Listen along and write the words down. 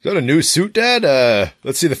Is that a new suit, Dad?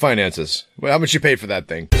 Let's see the finances. Well, how much you paid for that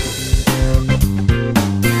thing?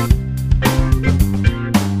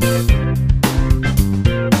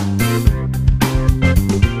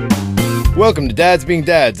 Welcome to Dads Being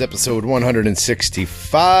Dads, episode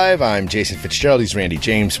 165. I'm Jason Fitzgerald. He's Randy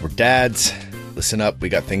James. We're dads. Listen up, we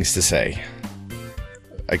got things to say.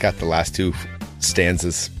 I got the last two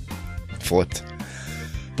stanzas flipped.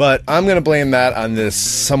 But I'm going to blame that on this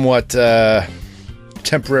somewhat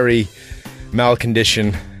temporary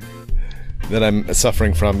malcondition that I'm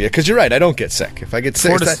suffering from. Yeah, because you're right, I don't get sick. If I get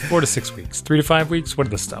sick... 4 to 6 weeks. 3 to 5 weeks? What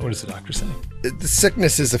does the doctor say? The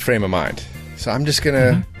sickness is the frame of mind. So I'm just going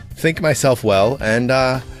to think myself well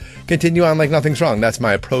and continue on like nothing's wrong. That's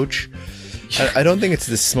my approach. I don't think it's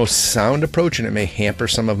the most sound approach, and it may hamper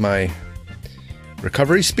some of my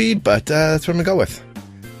recovery speed, but that's what I'm going to go with.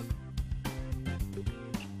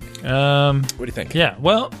 What do you think? Yeah,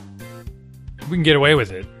 well, we can get away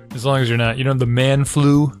with it as long as you're not, the man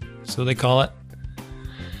flu, so they call it.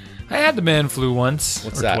 I had the man flu once.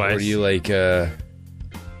 What's that? Twice. Were you like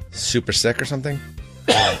super sick or something?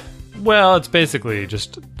 Well, it's basically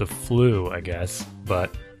just the flu, I guess,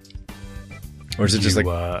 but... Or is it just like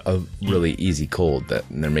a really easy cold that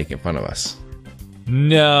they're making fun of us?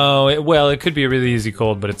 No, it could be a really easy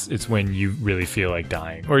cold, but it's when you really feel like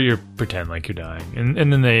dying, or you pretend like you're dying, and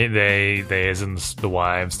then they as in the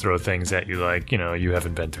wives throw things at you like, you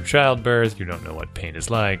haven't been through childbirth, you don't know what pain is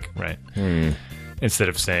like, right? Instead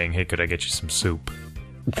of saying, hey, could I get you some soup?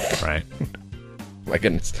 Right? My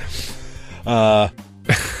goodness. All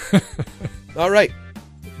right.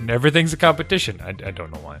 Everything's a competition. I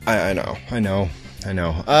don't know why. I know.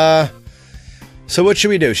 So what should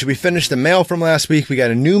we do? Should we finish the mail from last week? We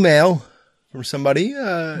got a new mail from somebody.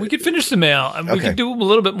 We could finish the mail. We could do a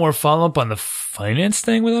little bit more follow-up on the finance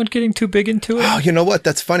thing without getting too big into it. Oh, you know what?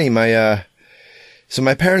 That's funny. My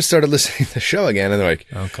parents started listening to the show again, and they're like,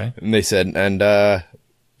 okay. And they said, they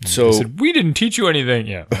said, we didn't teach you anything.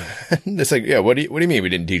 Yeah. It's like, yeah, what do you mean we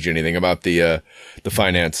didn't teach you anything about the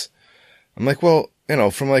finance? I'm like, well,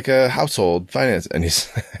 from like a household finance. And he's,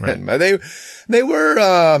 right. they were, they were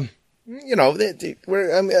a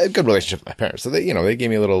good relationship with my parents. So they gave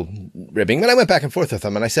me a little ribbing, but I went back and forth with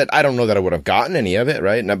them, and I said, I don't know that I would have gotten any of it.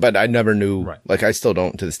 Right. But I never knew, right. Like I still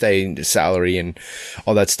don't to this day, salary and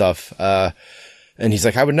all that stuff. And he's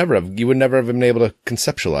like, you would never have been able to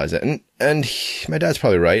conceptualize it. And my dad's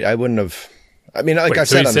probably right. I wouldn't have, like I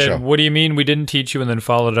said on the show. What do you mean we didn't teach you, and then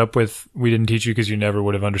followed it up with, we didn't teach you because you never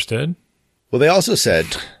would have understood? Well, they also said,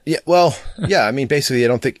 basically I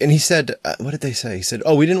don't think, and he said, what did they say? He said,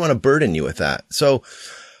 we didn't want to burden you with that. So,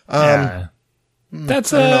 that's,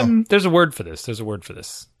 there's a word for this.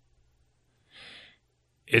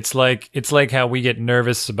 It's like how we get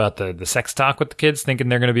nervous about the sex talk with the kids, thinking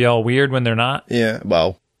they're going to be all weird when they're not. Yeah.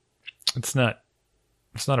 Well, it's not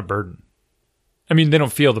a burden. They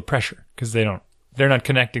don't feel the pressure because they're not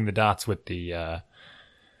connecting the dots with the,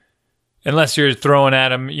 unless you're throwing at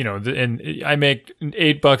them, and I make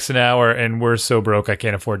 $8 an hour and we're so broke I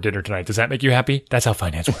can't afford dinner tonight. Does that make you happy? That's how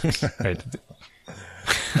finance works. Right?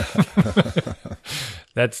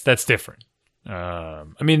 That's different.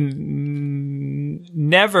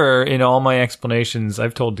 Never in all my explanations,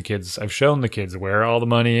 I've shown the kids where all the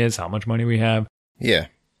money is, how much money we have. Yeah.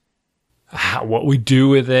 What we do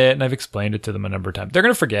with it, and I've explained it to them a number of times. They're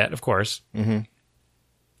going to forget, of course. Mm-hmm.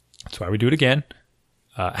 That's why we do it again.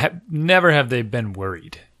 Never have they been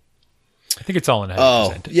worried. I think it's all in how you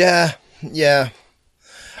present it. Yeah.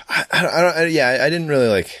 I didn't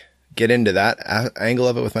really get into that angle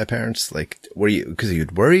of it with my parents. Like, were you, because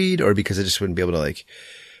you'd worried, or because I just wouldn't be able to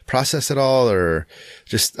process it all, or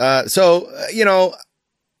just, but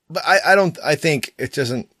I think it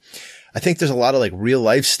doesn't, I think there's a lot of real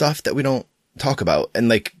life stuff that we don't talk about,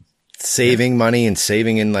 and saving money and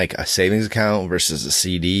saving in a savings account versus a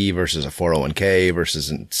CD versus a 401k versus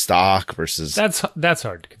in stock versus that's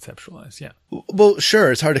hard to conceptualize. Yeah. Well,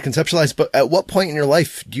 sure, it's hard to conceptualize, but at what point in your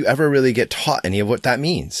life do you ever really get taught any of what that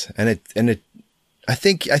means? And I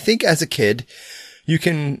think as a kid, you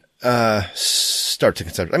can start to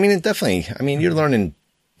conceptualize. You're learning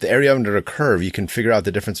the area under the curve. You can figure out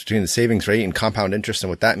the difference between the savings rate and compound interest and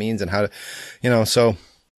what that means and how to, so.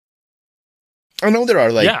 I know there are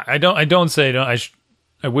I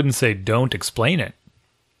wouldn't say don't explain it.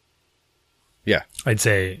 Yeah. I'd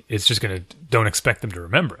say it's just don't expect them to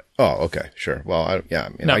remember it. Oh, okay. Sure. Well,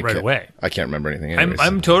 not right away. I can't remember anything anyway.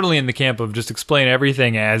 I'm totally in the camp of just explain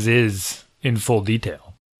everything as is in full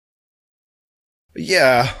detail.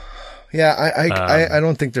 Yeah. I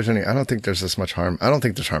don't think there's this much harm. I don't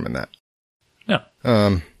think there's harm in that. No.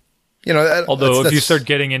 you know, although if you start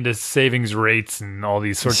getting into savings rates and all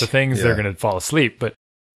these sorts of things, they're going to fall asleep. But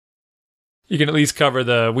you can at least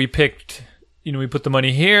cover we put the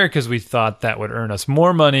money here because we thought that would earn us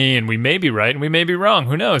more money, and we may be right and we may be wrong.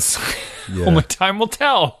 Who knows? Yeah. Only time will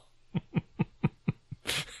tell.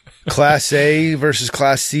 Class A versus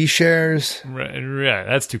Class C shares. Right.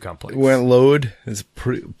 That's too complex. Went load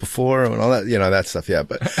before and all that, you know, that stuff. Yeah.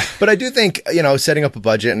 But I do think, you know, setting up a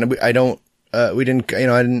budget, and I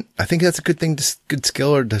think that's a good thing, good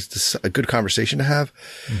skill, or just a good conversation to have.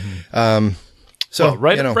 Mm-hmm.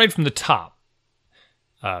 Right from the top.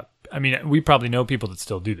 I mean, we probably know people that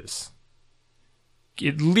still do this.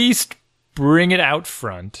 At least bring it out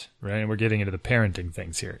front, right? And we're getting into the parenting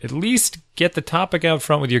things here. At least get the topic out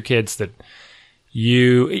front with your kids that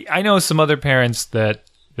I know some other parents that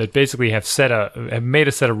basically have made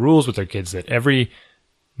a set of rules with their kids that every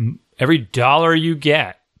dollar you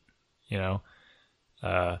get, you know,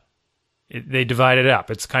 they divide it up.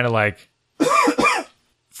 It's kind of like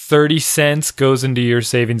 30 cents goes into your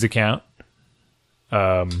savings account.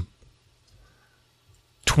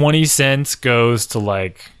 20 cents goes to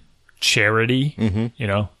like charity, you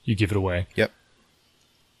know, you give it away. Yep.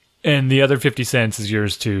 And the other 50 cents is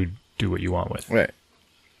yours to do what you want with. Right.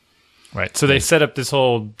 So they set up this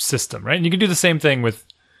whole system, right? And you can do the same thing with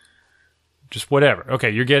just whatever. Okay,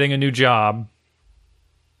 you're getting a new job.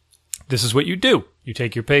 This is what you do. You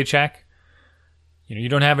take your paycheck. You know, you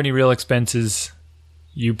don't have any real expenses.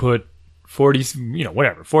 You put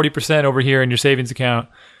 40% over here in your savings account.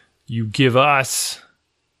 You give us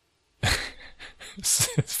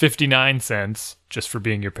 59 cents just for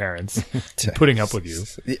being your parents and putting up with you.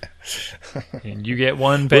 Yeah. And you get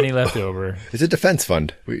 1 penny left over. It's a defense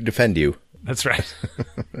fund. We defend you. That's right.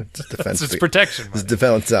 It's protection money. It's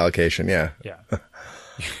defense allocation, yeah. Yeah.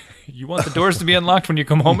 You want the doors to be unlocked when you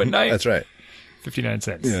come home at night? That's right. 59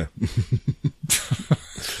 cents. Yeah.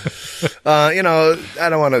 You know, I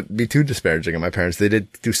don't want to be too disparaging of my parents. They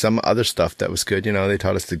did do some other stuff that was good. You know, they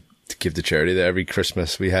taught us to give to charity. That every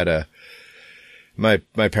Christmas we had my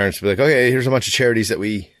parents would be like, okay, here's a bunch of charities that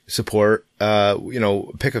we support. You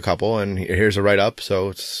know, pick a couple, and here's a write up.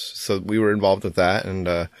 So we were involved with that, and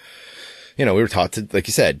you know, we were taught to, like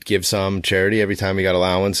you said, give some charity every time we got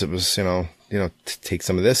allowance. It was, you know, take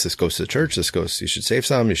some of this. This goes to the church. You should save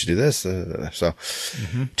some. You should do this. So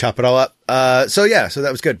chop it all up. So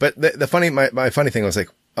that was good. But my funny thing was like,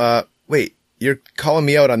 wait, you're calling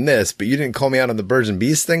me out on this, but you didn't call me out on the birds and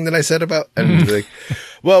bees thing that I said about, and like,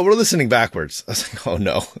 well, we're listening backwards. I was like, oh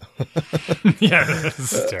no. Yeah,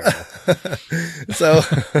 this is terrible. So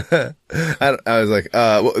I was like,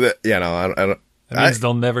 I don't. That means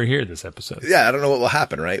they'll never hear this episode. Yeah, I don't know what will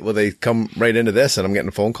happen, right? Will they come right into this and I'm getting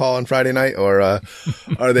a phone call on Friday night, or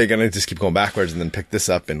are they going to just keep going backwards and then pick this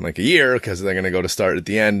up in like a year because they're going to go to start at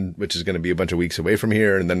the end, which is going to be a bunch of weeks away from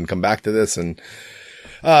here, and then come back to this, and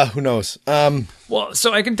who knows? Well,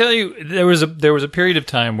 so I can tell you there was a period of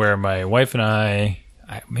time where my wife and I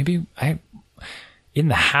in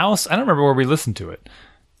the house, I don't remember where we listened to it.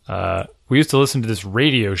 We used to listen to this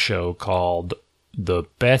radio show called The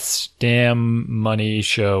Best Damn Money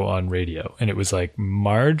Show on Radio. And it was like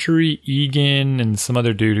Marjorie Egan and some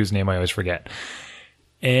other dude whose name I always forget.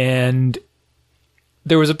 And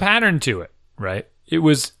there was a pattern to it, right? It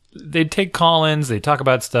was, they'd take call-ins, they'd talk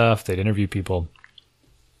about stuff, they'd interview people.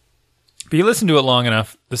 But you listen to it long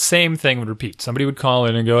enough, the same thing would repeat. Somebody would call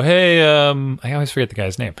in and go, hey, I always forget the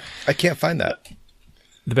guy's name. I can't find that.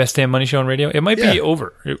 The Best Damn Money Show on Radio? It might be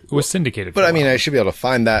over. It was syndicated. But I mean, I should be able to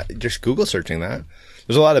find that just Google searching that.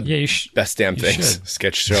 There's a lot of best damn things. Should.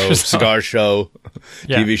 Sketch show, cigar show,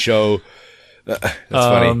 TV show. That's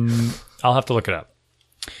funny. I'll have to look it up.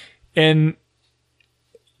 And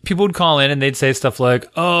people would call in and they'd say stuff like,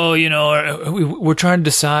 oh, you know, we're trying to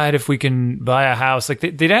decide if we can buy a house. Like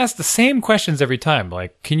they'd ask the same questions every time.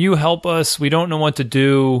 Like, can you help us? We don't know what to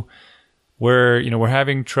do. We're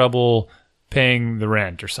having trouble paying the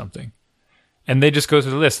rent or something. And they just go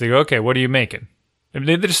through the list. They go, okay, what are you making? And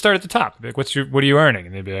they just start at the top. Like, what are you earning?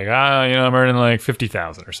 And they'd be like, I'm earning like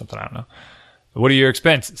 50,000 or something. I don't know. What are your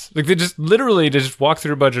expenses? Like, they just literally just walk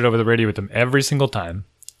through a budget over the radio with them every single time.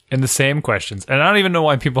 And the same questions. And I don't even know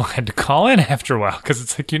why people had to call in after a while, because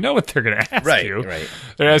it's like, you know what they're going to ask you. Right.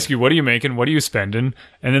 They ask you, what are you making? What are you spending?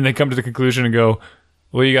 And then they come to the conclusion and go,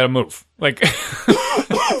 well, you got to move. Like,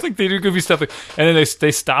 like they do goofy stuff. Like, and then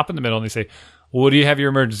they stop in the middle and they say, well, do you have your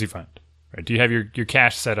emergency fund? Right? Do you have your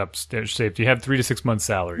cash set up safe? Do you have 3 to 6 months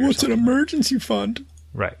salary? What's an emergency fund?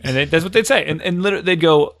 Right. And that's what they'd say. And literally they'd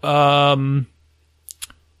go,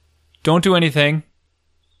 don't do anything.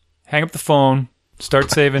 Hang up the phone.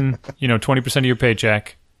 Start saving, 20% of your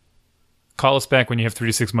paycheck. call us back when you have 3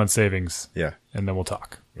 to 6 months savings. Yeah. And then we'll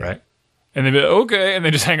talk. Right. And they'd be like, okay. And they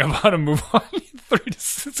just hang up on and move on.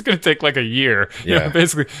 It's going to take like a year. Yeah.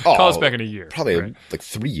 Basically, call us back in a year. Probably right? like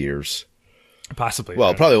 3 years. Possibly.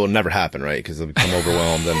 Well, it probably will never happen, right? Because they'll become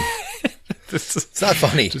overwhelmed and it's not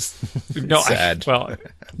funny. No, sad.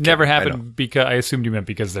 Never happened because I assumed you meant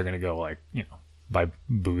because they're going to go like, buy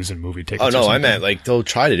booze and movie tickets. Oh, no, I meant like they'll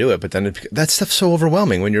try to do it, but then that stuff's so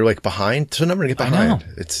overwhelming when you're like behind. So never get behind.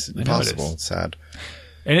 It's impossible. It's sad.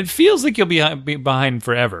 And it feels like you'll be behind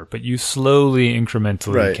forever, but you slowly,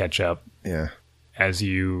 incrementally catch up. Yeah. As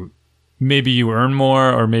maybe you earn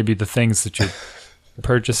more, or maybe the things that you're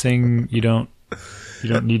purchasing you don't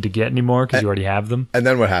need to get anymore because you already have them. And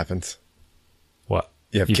then what happens? What?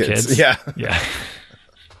 You have kids. Yeah. Yeah.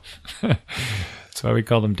 That's why we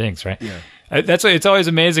call them dinks, right? Yeah. That's why it's always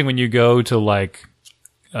amazing when you go to like,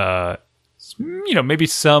 maybe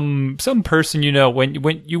some person,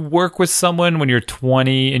 when you work with someone when you're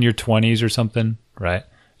 20 in your 20s or something, right?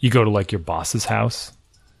 You go to like your boss's house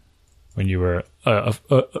when you were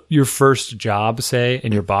your first job, say,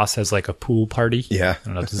 and your boss has like a pool party. Yeah. I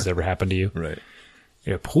don't know if this has ever happened to you. Right.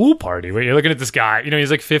 Yeah, pool party. Wait, you're looking at this guy.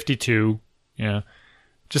 He's like 52.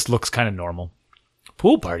 Just looks kind of normal.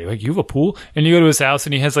 Pool party. Like, you have a pool? And you go to his house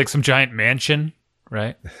and he has like some giant mansion,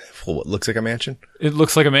 right? Well, what looks like a mansion? It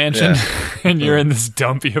looks like a mansion. Yeah. And you're in this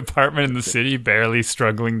dumpy apartment in the city, barely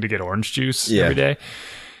struggling to get orange juice every day.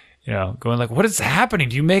 Going like, what is happening?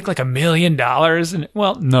 Do you make like $1 million? And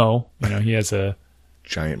well, no. He has a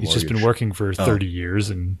giant mortgage. He's just been working for 30 years.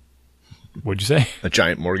 And what'd you say? A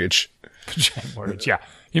giant mortgage. A giant mortgage, yeah.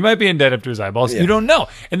 He might be in debt up to his eyeballs. Yeah. You don't know.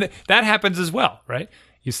 And that happens as well, right?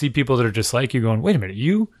 You see people that are just like you going, wait a minute,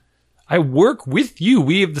 I work with you.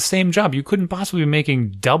 We have the same job. You couldn't possibly be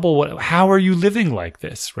making double how are you living like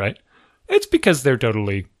this, right? It's because they're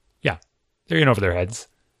totally, they're in over their heads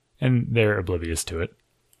and they're oblivious to it.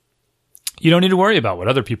 You don't need to worry about what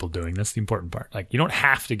other people are doing. That's the important part. Like, you don't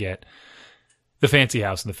have to get the fancy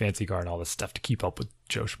house and the fancy car and all this stuff to keep up with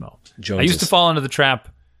Joe Schmo. I used to fall into the trap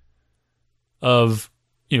of,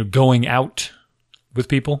 going out with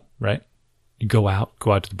people, right? You go out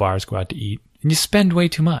to the bars, go out to eat, and you spend way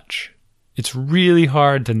too much. It's really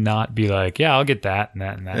hard to not be like, yeah, I'll get that and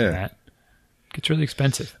that and that and that. It gets really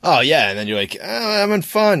expensive. Oh, yeah. And then you're like, I'm having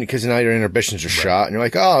fun because now your inhibitions are shot. And you're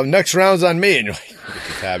like, oh, next round's on me. And you're like, look at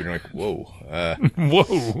the tab and you're like, whoa.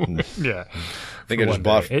 Whoa. Yeah. I think I just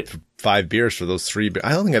bought 5 beers for those 3 beers.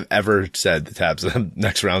 I don't think I've ever said the tabs,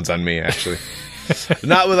 next round's on me, actually.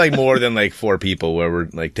 Not with like more than like 4 people where we're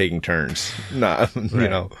like taking turns. No,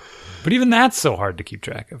 But even that's so hard to keep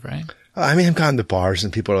track of, right? I mean, I've gone to bars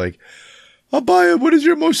and people are like, I'll buy it. What is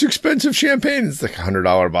your most expensive champagne? It's like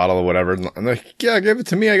 $100 bottle or whatever. And I'm like, yeah, give it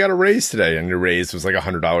to me. I got a raise today. And your raise was like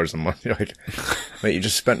 $100 a month. You're like, mate, you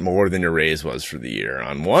just spent more than your raise was for the year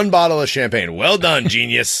on 1 bottle of champagne. Well done,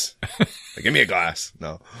 genius. Like, give me a glass.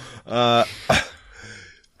 No.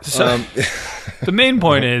 The main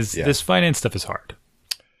point is this finance stuff is hard.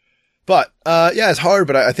 But, it's hard,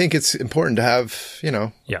 but I think it's important to have,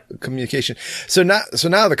 communication. So now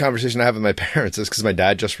the conversation I have with my parents is because my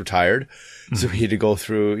dad just retired. Mm-hmm. So he had to go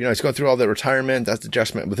through, he's going through all that retirement, that's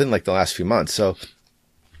adjustment within like the last few months. So,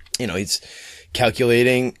 he's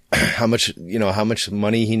calculating how much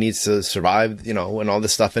money he needs to survive, and all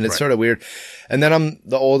this stuff. And it's sort of weird. And then I'm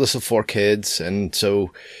the oldest of 4 kids. And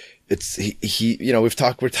so it's, we're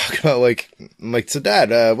talking about like, I'm like, so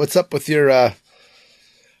Dad, what's up with your,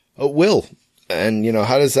 will? And,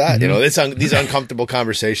 how does that, it's these uncomfortable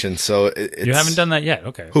conversations. So it's, you haven't done that yet.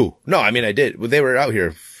 Okay. Who? No, I mean, I did. Well, they were out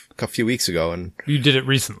here a few weeks ago and you did it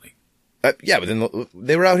recently. Yeah, but then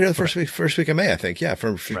they were out here the first week of May, I think. Yeah.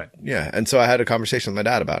 Yeah. And so I had a conversation with my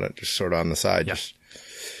dad about it, just sort of on the side. Yeah.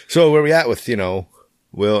 So where we at with,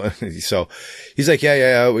 Will? So he's like,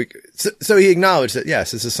 yeah. So he acknowledged that,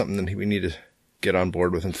 yes, this is something that we need to get on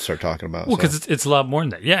board with and start talking about. Well, because it's a lot more than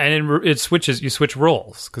that. Yeah, and you switch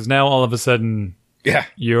roles. Because now all of a sudden,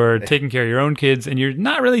 you're taking care of your own kids, and you're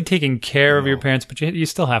not really taking care of your parents, but you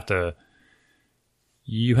still have to.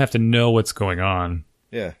 You have to know what's going on.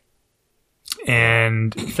 Yeah.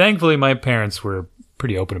 And thankfully, my parents were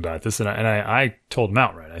pretty open about this, and I told them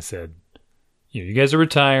outright. I said, you guys are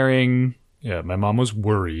retiring. Yeah, my mom was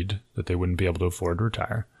worried that they wouldn't be able to afford to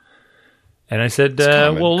retire. And I said,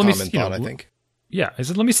 let me see. I think. Yeah, I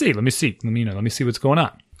said, let me see. Let me see what's going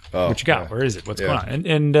on. Oh, what you got? Where is it? What's going on?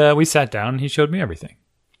 And we sat down and he showed me everything.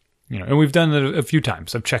 And we've done it a few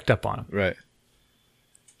times. I've checked up on him. Right.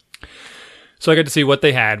 So I got to see what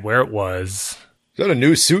they had, where it was. Is that a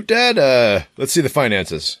new suit, Dad? Let's see the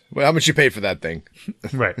finances. Well, how much you paid for that thing?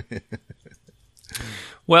 Right.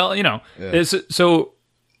 Well, so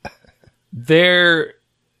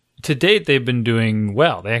To date, they've been doing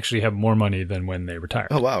well. They actually have more money than when they retired.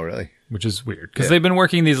 Oh, wow, really? Which is weird because they've been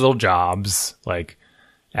working these little jobs like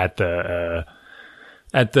at the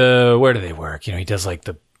where do they work? He does like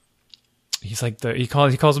he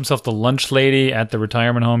calls himself the lunch lady at the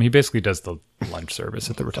retirement home. He basically does the lunch service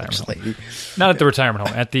at the retirement home. Not at the retirement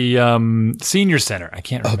home, at the senior center. I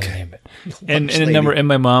can't remember the name of it. And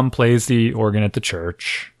my mom plays the organ at the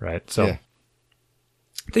church, right? So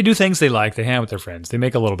they do things they like. They hang out with their friends. They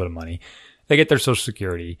make a little bit of money. They get their Social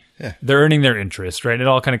Security. Yeah. They're earning their interest, right? It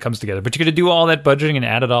all kind of comes together. But you got to do all that budgeting and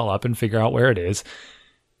add it all up and figure out where it is.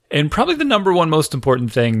 And probably the number one most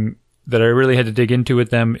important thing that I really had to dig into with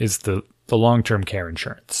them is the long-term care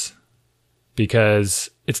insurance. Because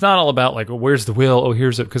it's not all about like, where's the will? Oh,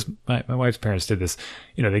 here's it. Because my wife's parents did this.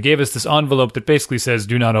 They gave us this envelope that basically says,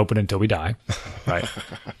 do not open until we die. Right?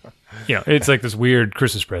 It's like this weird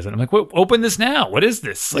Christmas present. I'm like, well, open this now. What is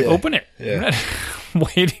this? Like, open it. Yeah. We're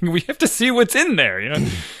not waiting. We have to see what's in there,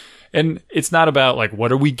 And it's not about like,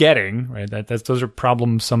 what are we getting, right? Those are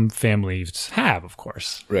problems some families have, of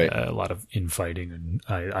course. Right. A lot of infighting and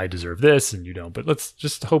I deserve this and you don't. But let's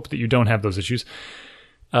just hope that you don't have those issues.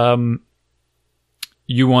 You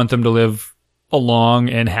want them to live a long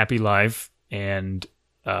and happy life. And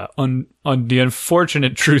the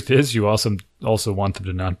unfortunate truth is you also want them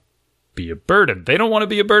to not be a burden. They don't want to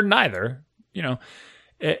be a burden either,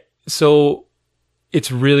 So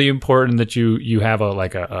it's really important that you have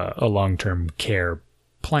a long-term care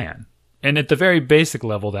plan. And at the very basic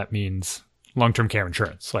level, that means long-term care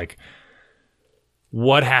insurance. Like,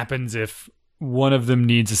 what happens if one of them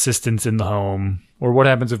needs assistance in the home? Or what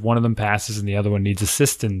happens if one of them passes and the other one needs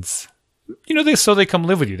assistance? They come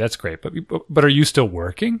live with you. That's great. But are you still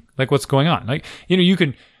working? Like, what's going on? Like, you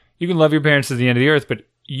can love your parents to the end of the earth, but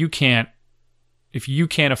if you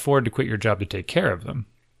can't afford to quit your job to take care of them,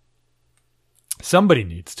 somebody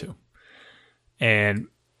needs to. And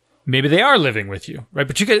maybe they are living with you, right?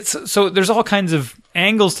 But so there's all kinds of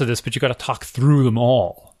angles to this, but you got to talk through them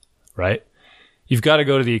all, right? You've got to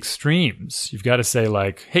go to the extremes. You've got to say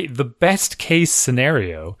like, hey, the best case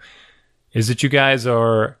scenario is that you guys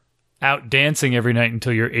are out dancing every night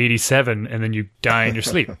until you're 87 and then you die in your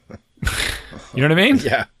sleep. You know what I mean?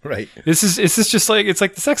 Yeah, right. This is just like, it's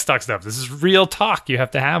like the sex talk stuff. This is real talk you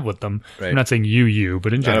have to have with them. Right. I'm not saying you,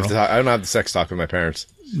 but in general. I don't have the sex talk with my parents.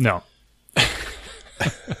 No.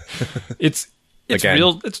 It's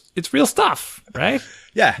real. It's real stuff, right?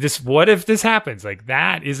 Yeah. What if this happens? Like,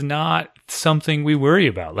 that is not something we worry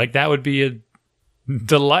about. Like, that would be a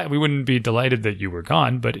delight. We wouldn't be delighted that you were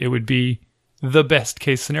gone, but it would be the best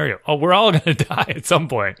case scenario. Oh, we're all going to die at some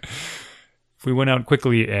point. If we went out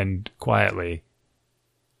quickly and quietly,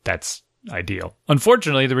 that's ideal.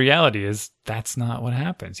 Unfortunately, the reality is that's not what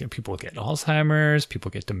happens. People get Alzheimer's,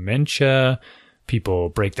 people get dementia, people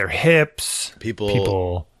break their hips,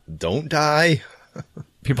 people don't die.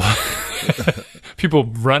 People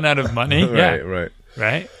run out of money.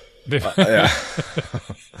 Right. Yeah.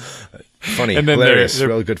 Funny, and then hilarious, they're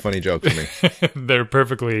really good, funny joke for me. They're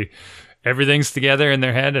perfectly. Everything's together in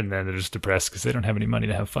their head, and then they're just depressed because they don't have any money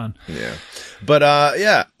to have fun. Yeah, but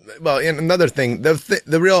well, and another thing,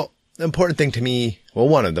 the real important thing to me, well,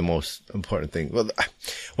 one of the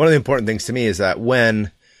important things to me is that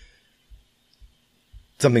when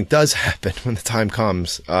something does happen, when the time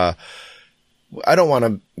comes, I don't want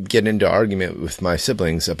to get into argument with my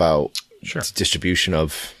siblings about distribution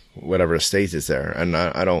of whatever estate is there, and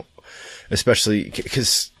I don't, especially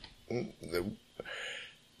because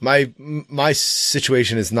my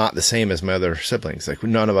situation is not the same as my other siblings. Like,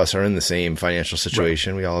 none of us are in the same financial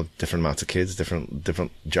situation. Right. We all have different amounts of kids, different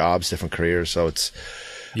jobs, different careers. So it's,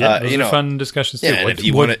 those are fun discussions too. Yeah,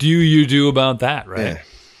 what do you do about that? Right.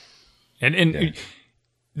 Yeah.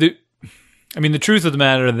 The truth of the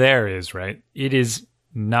matter there is, right, it is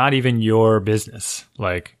not even your business.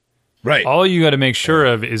 Like, right. All you got to make sure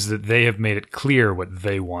of is that they have made it clear what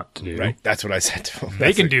they want to do. Right. That's what I said to them.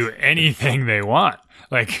 They can do anything they want.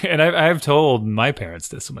 Like, and I've told my parents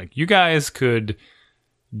this. I'm like, you guys could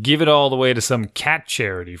give it all the way to some cat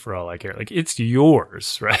charity for all I care. Like, it's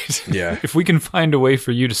yours, right? Yeah. If we can find a way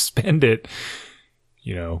for you to spend it,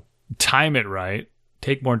 time it right,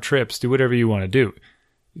 take more trips, do whatever you want to do.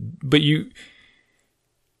 But you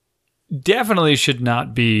definitely should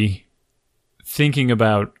not be thinking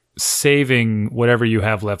about saving whatever you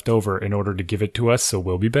have left over in order to give it to us so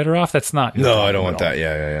we'll be better off. That's not. No, I don't want that.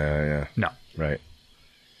 Yeah. No. Right.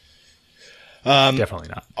 Definitely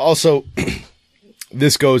not. Also,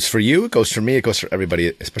 this goes for you. It goes for me. It goes for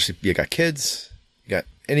everybody, especially if you got kids, you got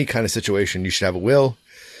any kind of situation. You should have a will.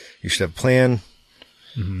 You should have a plan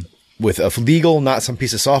with a legal, not some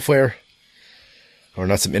piece of software. or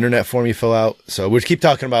not some internet form you fill out. So we're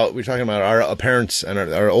talking about our parents and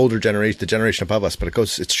our older generation, the generation above us, but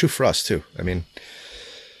it's true for us too. I mean,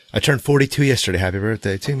 I turned 42 yesterday. Happy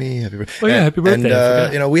birthday to me. Happy birthday. Oh yeah, happy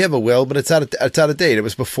birthday. And, we have a will, but it's out of date. It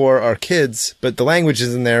was before our kids, but the language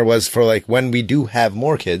in there was for like when we do have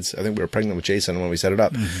more kids. I think we were pregnant with Jason when we set it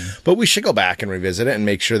up, but we should go back and revisit it and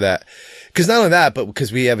make sure that, because not only that, but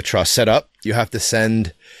because we have a trust set up, you have to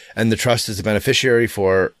send, and the trust is the beneficiary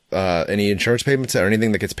for, any insurance payments or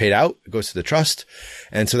anything that gets paid out. It goes to the trust.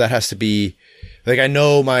 And so that has to be like, I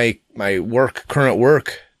know my current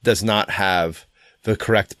work does not have the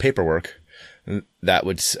correct paperwork that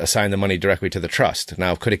would assign the money directly to the trust.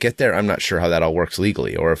 Now, could it get there? I'm not sure how that all works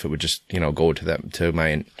legally, or if it would just, go to them, to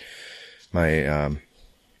my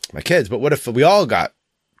kids. But what if we all got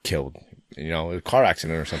killed, a car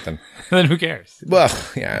accident or something? Then who cares? Well,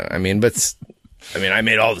 yeah, I made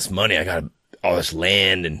all this money. I got all this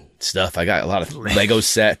land and stuff. I got a lot of Lego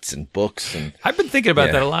sets and books, and I've been thinking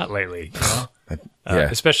about that a lot lately.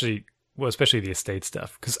 Yeah. Especially the estate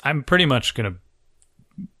stuff, because I'm pretty much going to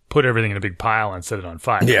put everything in a big pile and set it on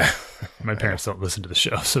fire. Yeah. My parents don't listen to the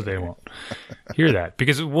show, so they won't hear that.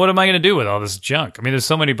 Because what am I going to do with all this junk? I mean, there's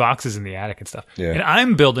so many boxes in the attic and stuff. Yeah. And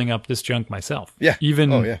I'm building up this junk myself. Yeah.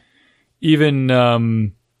 Even,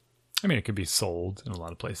 it could be sold in a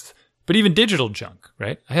lot of places. But even digital junk,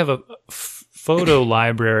 right? I have a photo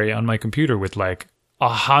library on my computer with like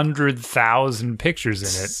 100,000 pictures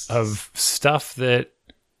in it of stuff that,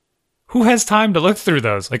 who has time to look through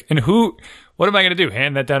those? Like, and what am I going to do?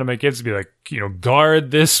 Hand that down to my kids and be like,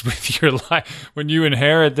 guard this with your life. When you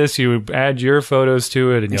inherit this, you add your photos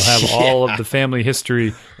to it and you'll have all of the family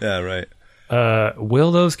history. Yeah, right.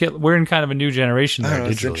 Will those we're in kind of a new generation there.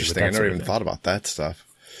 It's interesting. I never even thought about that stuff.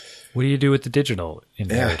 What do you do with the digital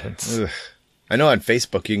inheritance? Yeah. I know on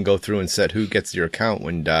Facebook you can go through and set who gets your account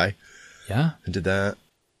when you die. Yeah. I did that.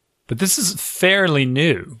 But this is fairly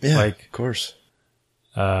new. Yeah, of course.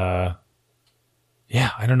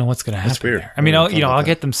 Yeah, I don't know what's going to happen. That's weird. There. I mean, I'll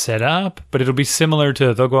get them set up, but it'll be similar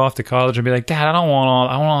to they'll go off to college and be like, "Dad, I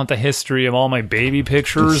want the history of all my baby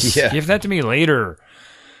pictures. Yeah. Give that to me later."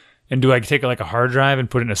 And do I take like a hard drive and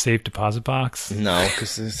put it in a safe deposit box? No,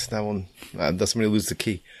 because that one does somebody lose the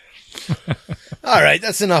key. All right,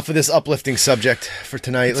 that's enough of this uplifting subject for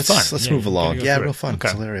tonight. Let's move along. Yeah, real fun. Okay.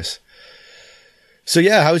 It's hilarious. So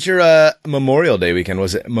yeah, how was your Memorial Day weekend?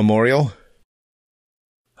 Was it Memorial?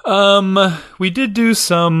 We did do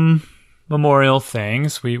some memorial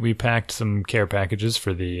things. We packed some care packages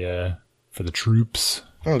for the troops.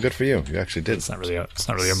 Oh, good for you. You actually did. It's not really a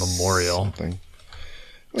memorial. Something.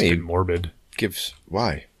 It's a bit morbid.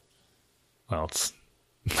 Why? Well, it's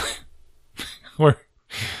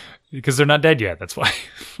because they're not dead yet. That's why.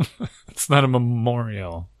 It's not a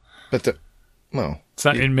memorial. But it's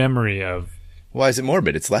not in memory of. Why is it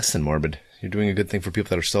morbid? It's less than morbid. You're doing a good thing for people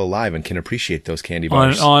that are still alive and can appreciate those candy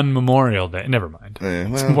bars. On Memorial Day. Never mind.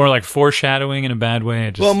 It's more like foreshadowing in a bad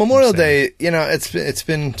way. Memorial Day, it's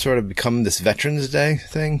been sort of become this Veterans Day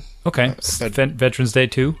thing. Okay. Veterans Day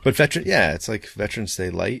too? But it's like Veterans Day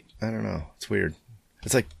light. I don't know. It's weird.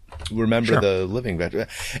 It's like remember the living veteran.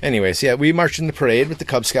 Anyways, yeah, we marched in the parade with the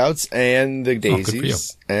Cub Scouts and the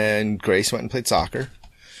Daisies. And Grace went and played soccer.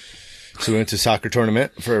 So we went to a soccer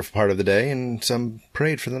tournament for part of the day and some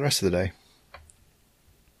parade for the rest of the day.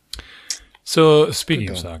 So speaking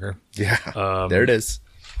of soccer, there it is.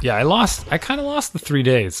 Yeah, I kind of lost the 3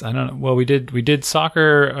 days. I don't know. Well, we did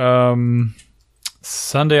soccer.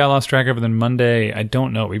 Sunday I lost track of, and then Monday I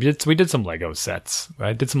don't know. We did some Lego sets.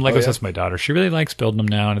 I did some Lego sets with my daughter. She really likes building them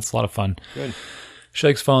now, and it's a lot of fun. Good. She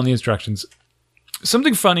likes following the instructions.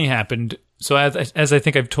 Something funny happened. So as I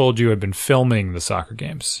think I've told you, I've been filming the soccer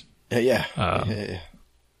games. Yeah.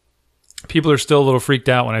 People are still a little freaked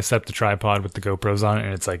out when I set up the tripod with the GoPros on it,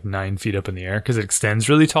 and it's like 9 feet up in the air because it extends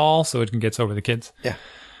really tall, so it gets over the kids. Yeah.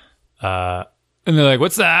 And they're like,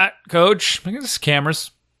 "What's that, Coach?" I'm like, "This is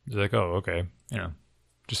cameras." They're like, "Oh, okay."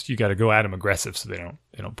 Just you got to go at them aggressive so they don't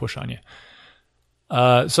push on you.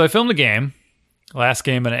 So I filmed the game, last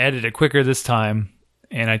game, and I edited it quicker this time.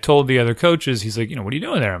 And I told the other coaches, he's like, "What are you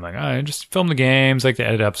doing there?" I'm like, "I just filmed the games, like to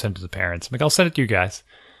edit up, send it to the parents." I'm like, "I'll send it to you guys."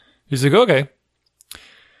 He's like, "Okay."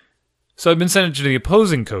 So I've been sending it to the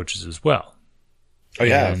opposing coaches as well. Oh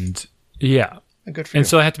yeah, and yeah, good for you. And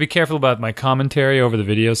so I have to be careful about my commentary over the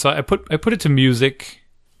video. So I put it to music.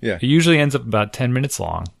 Yeah, it usually ends up about 10 minutes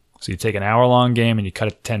long. So you take an hour-long game and you cut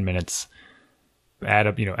it to 10 minutes. Add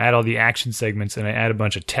all the action segments, and I add a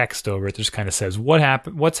bunch of text over it that just kind of says what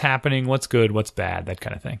happened, what's happening, what's good, what's bad, that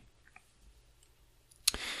kind of thing.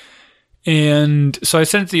 And so I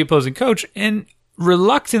sent it to the opposing coach, and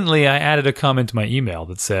reluctantly I added a comment to my email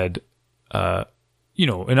that said,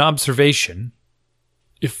 an observation,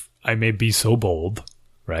 if I may be so bold,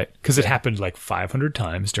 right? Because it happened like 500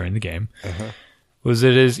 times during the game, was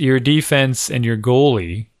it is your defense and your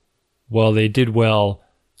goalie, while they did well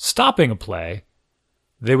stopping a play,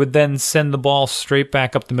 they would then send the ball straight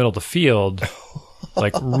back up the middle of the field,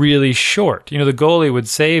 like really short. The goalie would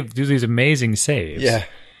do these amazing saves. Yeah.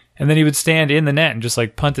 And then he would stand in the net and just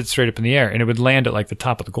like punt it straight up in the air, and it would land at like the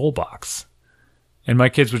top of the goal box. And my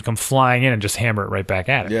kids would come flying in and just hammer it right back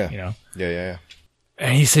at it. Yeah. Yeah.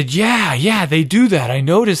 And he said, yeah, they do that. I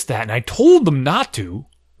noticed that. And I told them not to,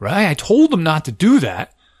 right? I told them not to do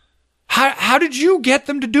that. How did you get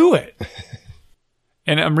them to do it?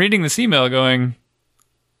 And I'm reading this email going,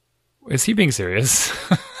 is he being serious?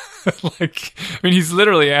 He's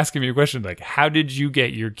literally asking me a question like, how did you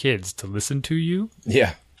get your kids to listen to you?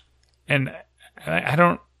 Yeah. And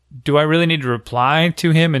do I really need to reply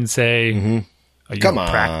to him and say, come on,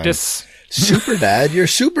 practice? Super dad, you're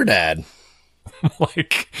super dad.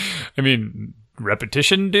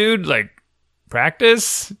 Repetition, dude, like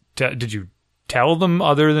practice. Did you tell them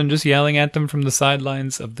other than just yelling at them from the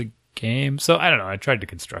sidelines of the game? So I don't know. I tried to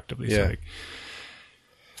constructively. Yeah.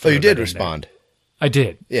 So you did respond. I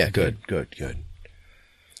did. Yeah. Good.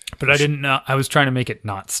 But I didn't know. I was trying to make it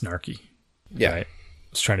not snarky. Yeah. Right?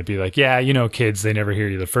 I was trying to be like, kids, they never hear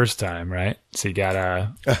you the first time, right? So you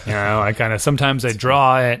gotta, I kind of, sometimes I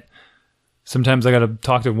draw it. Sometimes I gotta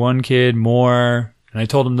talk to one kid more. And I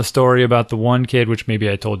told him the story about the one kid, which maybe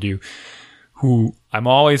I told you, who I'm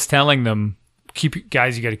always telling them, you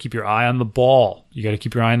got to keep your eye on the ball. You got to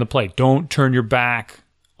keep your eye on the play. Don't turn your back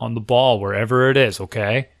on the ball wherever it is,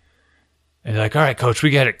 okay? And they're like, all right, coach, we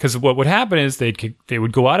get it. Because what would happen is they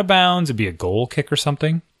would go out of bounds. It'd be a goal kick or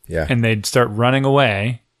something. Yeah. And they'd start running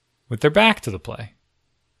away with their back to the play.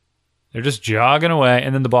 They're just jogging away,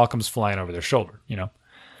 and then the ball comes flying over their shoulder,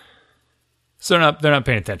 So they're not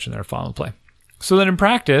paying attention. They're following the play. So then in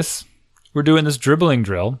practice, we're doing this dribbling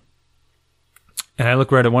drill. And I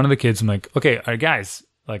look right at one of the kids. I'm like, okay, all right, guys,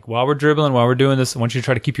 like while we're dribbling, while we're doing this, I want you to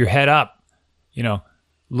try to keep your head up.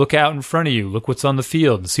 Look out in front of you. Look what's on the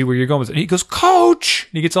field and see where you're going. And he goes, Coach!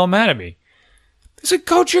 And he gets all mad at me. He's like,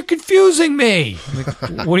 Coach, you're confusing me. I'm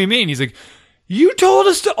like, what do you mean? He's like, you told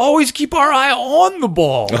us to always keep our eye on the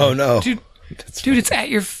ball. Oh, no. Dude, it's at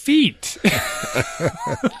your feet.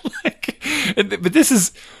 But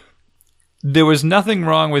there was nothing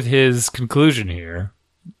wrong with his conclusion here.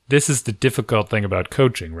 This is the difficult thing about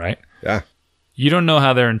coaching, right? Yeah. You don't know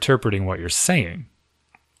how they're interpreting what you're saying.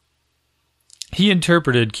 He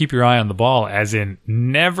interpreted keep your eye on the ball as in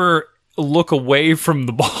never look away from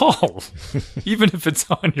the ball, even if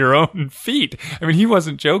it's on your own feet. I mean, he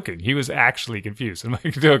wasn't joking. He was actually confused. I'm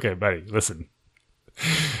like, okay, buddy, listen.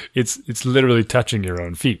 It's literally touching your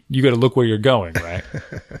own feet. You got to look where you're going, right?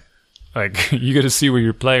 Like, you got to see where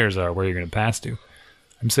your players are, where you're going to pass to.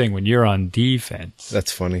 I'm saying when you're on defense.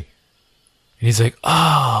 That's funny. And he's like,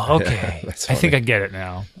 oh, okay. Yeah, I think I get it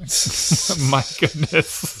now. My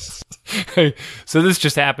goodness. So this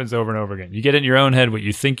just happens over and over again. You get in your own head what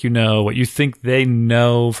you think you know, what you think they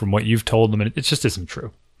know from what you've told them, and it just isn't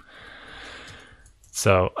true.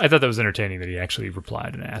 So I thought that was entertaining that he actually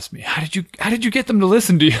replied and asked me, how did you get them to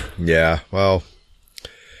listen to you? Yeah, well,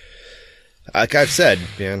 like I've said,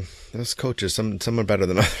 man, those coaches, some are better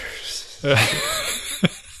than others.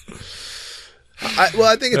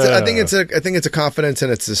 I think it's a confidence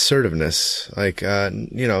and it's assertiveness. Like,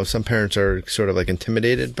 some parents are sort of like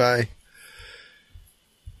intimidated by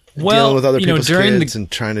dealing with other people's kids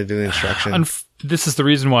and trying to do the instruction. This is the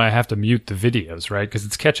reason why I have to mute the videos, right? Because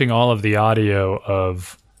it's catching all of the audio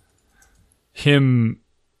of him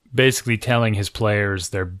basically telling his players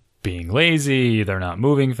they're being lazy, they're not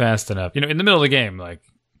moving fast enough. In the middle of the game, like,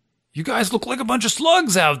 you guys look like a bunch of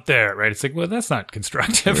slugs out there, right? It's like, well, that's not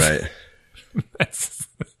constructive. Right.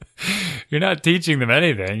 You're not teaching them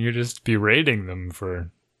anything. You're just berating them for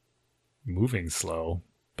moving slow.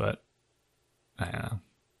 But I don't know.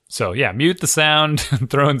 So yeah, mute the sound and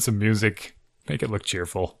throw in some music. Make it look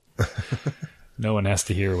cheerful. No one has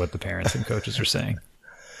to hear what the parents and coaches are saying.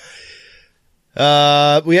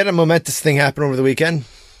 We had a momentous thing happen over the weekend.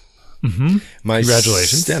 Mm-hmm.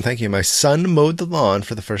 Congratulations. Yeah, thank you. My son mowed the lawn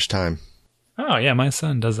for the first time. Oh yeah, my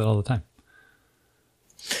son does it all the time.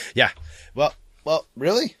 Yeah. Well,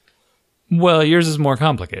 really? Well, yours is more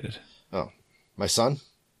complicated. Oh, my son?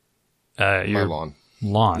 My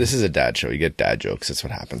lawn. This is a dad show. You get dad jokes. That's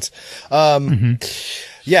what happens.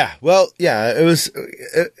 Yeah. Well, yeah. It was.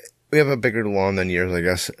 We have a bigger lawn than yours, I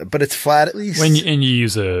guess, but it's flat at least. And you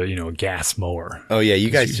use a gas mower. Oh yeah, you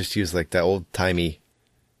guys just use like that old timey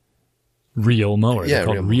Real mower. Yeah,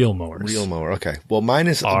 They're called real mowers. Real mower. Okay. Well, mine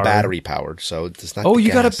is battery powered, so it's not. Oh, the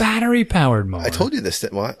you got a gas. battery powered mower. I told you this.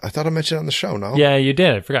 Well, I thought I mentioned it on the show. No. Yeah, you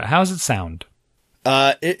did. I forgot. How does it sound?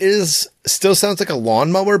 It still sounds like a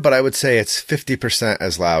lawnmower, but I would say it's 50%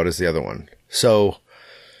 as loud as the other one. So,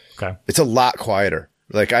 okay, it's a lot quieter.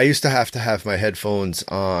 Like I used to have my headphones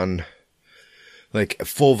on, like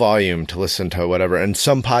full volume to listen to whatever. And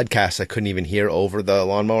some podcasts I couldn't even hear over the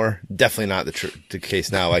lawnmower. Definitely not the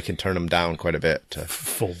case now. I can turn them down quite a bit to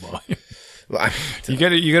full volume. Well, you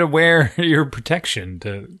gotta wear your protection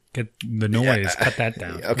to get the noise. Yeah. Cut that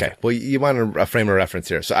down. Okay. Well, you want a frame of reference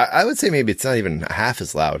here. So I would say maybe it's not even half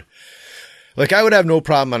as loud. Like I would have no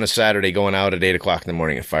problem on a Saturday going out at 8 o'clock in the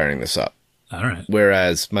morning and firing this up. All right.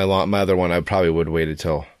 Whereas my other one, I probably would have waited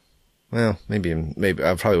till, well, maybe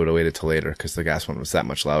I probably would have waited till later because the gas one was that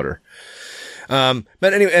much louder. But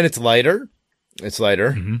anyway, and it's lighter. It's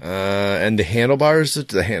lighter. Mm-hmm. And the handlebars,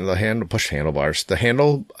 the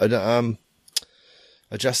handle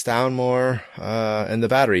adjust down more, and the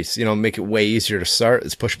batteries, make it way easier to start.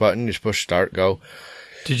 It's push button, you just push start, go.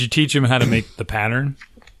 Did you teach him how to make the pattern?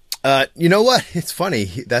 You know what? It's funny.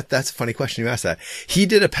 That's a funny question you asked that. He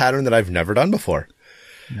did a pattern that I've never done before.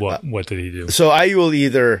 What did he do? So I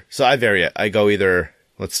vary it. I go either,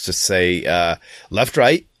 let's just say, left,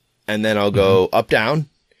 right, and then I'll go up, down,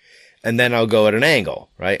 and then I'll go at an angle,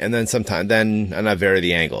 right? And then and I vary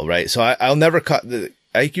the angle, right? So I'll never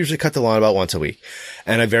I usually cut the lawn about once a week,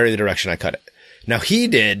 and I vary the direction I cut it. Now he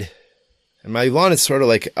did, and my lawn is sort of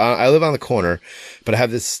like, I live on the corner, but I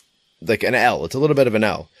have this, like an L. It's a little bit of an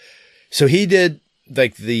L. So he did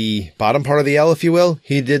like the bottom part of the L, if you will.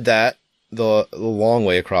 He did that the long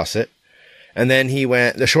way across it. And then he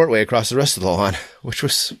went the short way across the rest of the lawn, which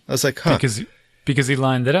was, I was like, huh. Because he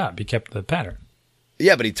lined it up. He kept the pattern.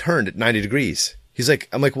 Yeah, but he turned it 90 degrees.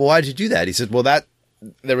 I'm like, well, why'd you do that? He said, well,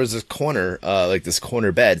 there was this corner, like this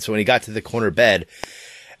corner bed. So when he got to the corner bed,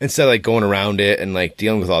 instead of like going around it and like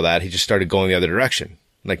dealing with all that, he just started going the other direction,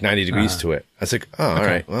 like 90 degrees to it. I was like, oh, all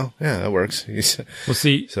right. Well, yeah, that works. Well,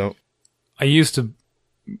 see, so I used to,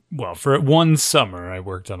 for one summer, I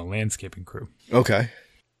worked on a landscaping crew. Okay.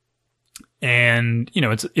 And,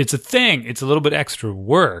 it's a thing. It's a little bit extra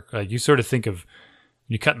work. Like you sort of think of,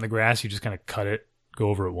 when you're cutting the grass, you just kind of cut it, go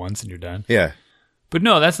over it once and you're done. Yeah. But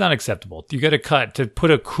no, that's not acceptable. You got to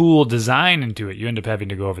put a cool design into it. You end up having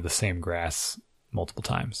to go over the same grass multiple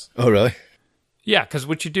times. Oh, really? Yeah, because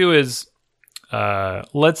what you do is,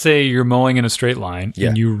 let's say you're mowing in a straight line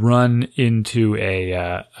and you run into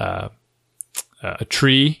a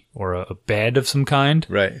tree or a bed of some kind,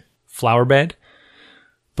 right? Flower bed.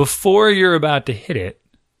 Before you're about to hit it,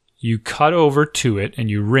 you cut over to it and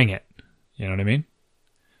you ring it. You know what I mean?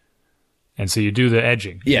 And so you do the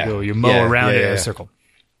edging. Yeah. You mow around it in a circle.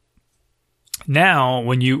 Now,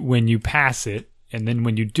 when you pass it, and then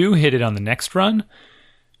when you do hit it on the next run,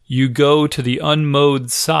 you go to the unmowed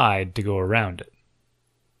side to go around it.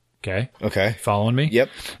 Okay? Okay. Following me? Yep.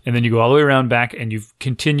 And then you go all the way around back, and you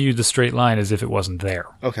continue the straight line as if it wasn't there.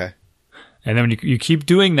 Okay. And then when you keep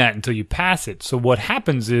doing that until you pass it. So what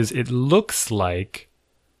happens is it looks like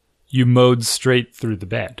you mowed straight through the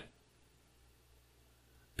bed.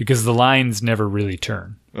 Because the lines never really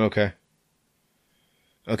turn. Okay.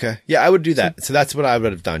 Yeah, I would do that. So that's what I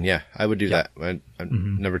would have done. Yeah, I would do that. I've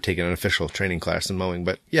never taken an official training class in mowing,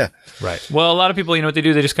 but yeah. Right. Well, a lot of people, what they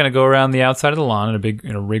do? They just kind of go around the outside of the lawn in a big,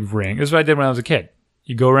 rig ring. This is what I did when I was a kid.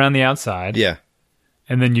 You go around the outside. Yeah.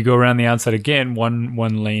 And then you go around the outside again, one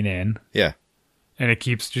lane in. Yeah. And it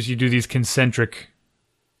keeps you do these concentric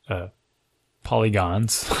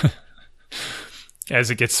polygons. As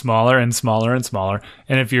it gets smaller and smaller and smaller.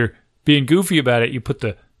 And if you're being goofy about it, you put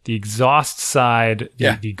the exhaust side,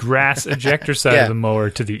 the grass ejector side of the mower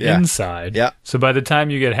to the inside. Yeah. So by the time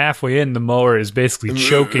you get halfway in, the mower is basically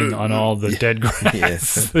choking on all the dead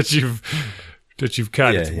grass that you've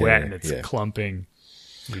cut. It's wet and it's clumping.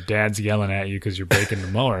 Your dad's yelling at you because you're breaking the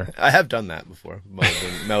mower. I have done that before,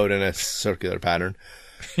 mowed in a circular pattern.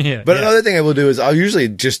 Yeah. But another thing I will do is I'll usually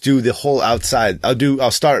just do the whole outside.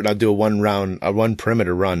 I'll start and I'll do a one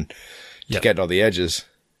perimeter run to get all the edges.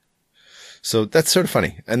 So that's sort of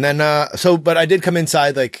funny. And then, but I did come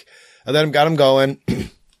inside, like, I got him going.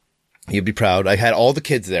 You'd be proud. I had all the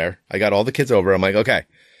kids there. I got all the kids over. I'm like, okay,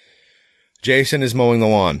 Jason is mowing the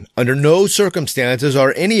lawn. Under no circumstances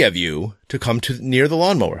are any of you to come near the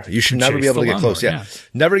lawnmower. You should never be able to get close. Yeah.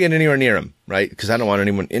 Never get anywhere near him, right? Because I don't want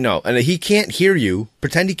anyone, and he can't hear you.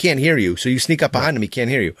 Pretend he can't hear you. So you sneak up behind him. He can't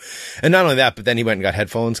hear you. And not only that, but then he went and got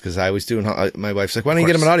headphones because I was doing, my wife's like, why don't you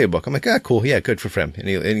get him an audiobook? I'm like, cool. Yeah, good for him. And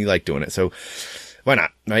he liked doing it. So why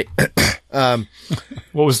not? Right.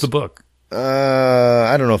 What was the book?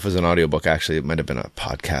 I don't know if it was an audiobook, actually. It might have been a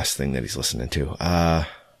podcast thing that he's listening to. I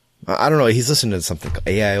don't know. He's listening to something,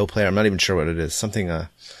 AIO Player. I'm not even sure what it is. Something, I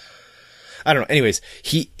don't know. Anyways,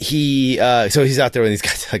 so he's out there with these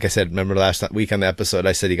guys. Like I said, remember last week on the episode,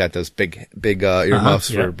 I said he got those big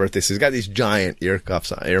earmuffs for birthday. So he's got these giant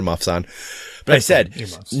earmuffs on. But I said,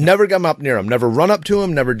 never come up near him, never run up to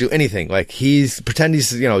him, never do anything. Like pretend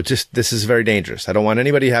he's, just, this is very dangerous. I don't want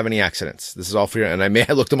anybody to have any accidents. This is all for you. And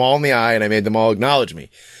I looked them all in the eye and I made them all acknowledge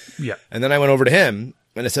me. Yeah. And then I went over to him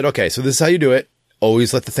and I said, okay, so this is how you do it.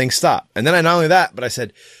 Always let the thing stop. And then not only that, but I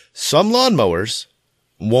said, some lawnmowers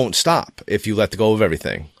won't stop if you let go of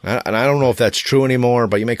everything. And I don't know if that's true anymore,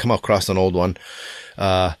 but you may come across an old one.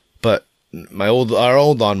 But our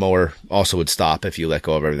old lawnmower also would stop if you let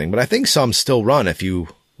go of everything. But I think some still run if you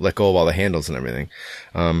let go of all the handles and everything.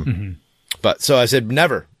 But so I said,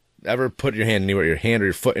 never, ever put your hand or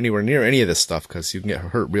your foot anywhere near any of this stuff because you can get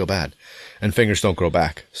hurt real bad. And fingers don't grow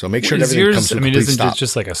back. So make sure everything comes to a complete stop. Isn't it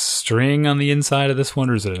just like a string on the inside of this one,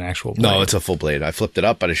 or is it an actual blade? No, it's a full blade. I flipped it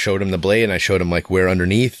up, but I showed him the blade, and I showed him like where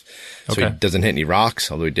underneath, so he doesn't hit any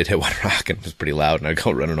rocks. Although he did hit one rock, and it was pretty loud. And I go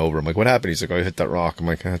running over. I'm like, "What happened?" He's like, "Oh, I hit that rock." I'm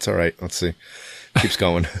like, "That's all right. Let's see." Keeps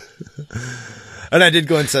going. And I did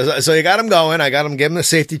go inside. So you got him going. I got him, gave him the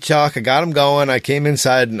safety chalk. I got him going. I came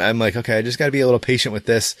inside and I'm like, okay, I just got to be a little patient with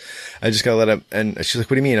this. I just got to let him. And she's like,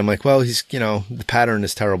 what do you mean? I'm like, well, he's, the pattern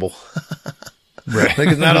is terrible. Right. Like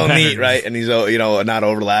it's not all neat, right? And he's, not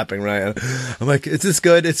overlapping, right? I'm like, it's just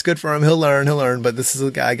good. It's good for him. He'll learn. But this is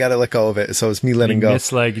a guy, I got to let go of it. So it's me letting go.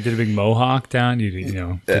 It's like you did a big mohawk down. You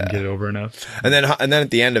didn't get it over enough. And then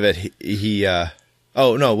at the end of it, he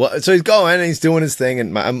oh no! Well, so he's going and he's doing his thing,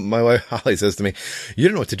 and my wife Holly says to me, "You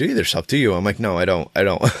don't know what to do with yourself, do you?" I'm like, "No, I don't.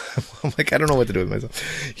 I'm like, I don't know what to do with myself."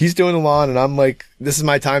 He's doing the lawn, and I'm like, "This is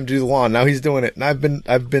my time to do the lawn." Now he's doing it, and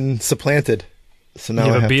I've been supplanted. So now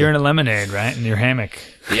you have a beer and a lemonade, right, in your hammock.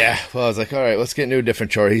 Yeah. Well, I was like, all right, let's get into a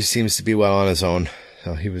different chore. He seems to be well on his own.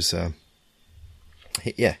 So he was. So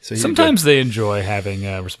sometimes they enjoy having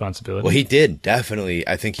responsibility. Well, he did definitely.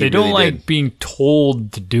 I think they really don't like being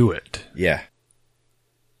told to do it. Yeah.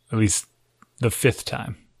 At least the 5th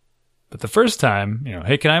time. But the first time,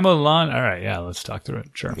 hey, can I mow the lawn? All right, yeah, let's talk through it.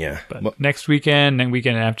 Sure. Yeah. But next weekend and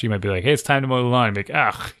weekend after, you might be like, hey, it's time to mow the lawn. And be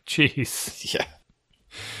like, jeez. Yeah.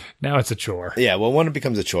 Now it's a chore. Yeah, well, when it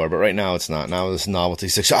becomes a chore, but right now it's not. Now it's novelty.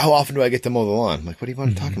 He's like, so how often do I get to mow the lawn? I'm like, what are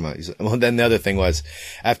you talking about? He's like, well, then the other thing was,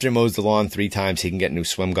 after he mows the lawn 3 times, he can get new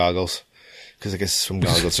swim goggles. Because I guess swim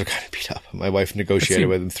goggles are kind of beat up. My wife negotiated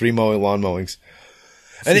with him 3 lawn mowings.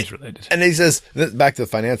 And he says, back to the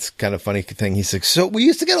finance kind of funny thing, he's like, so we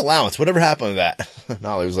used to get allowance. Whatever happened to that? And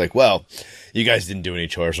Ollie was like, well, you guys didn't do any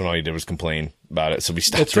chores, and all you did was complain about it, so we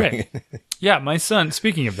stopped. That's right. Yeah, my son,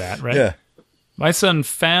 speaking of that, right? Yeah. My son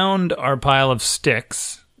found our pile of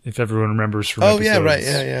sticks, if everyone remembers from episodes. Oh, yeah, right,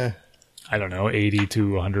 yeah. I don't know, 80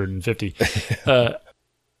 to 150.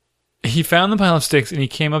 He found the pile of sticks, and he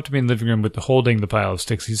came up to me in the living room holding the pile of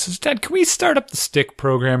sticks. He says, Dad, can we start up the stick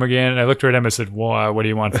program again? And I looked right at him and said, well, what do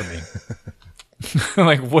you want from me? I'm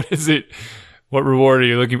like, what is it? What reward are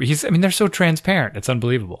you looking for? They're so transparent. It's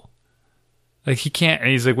unbelievable. Like, he can't, and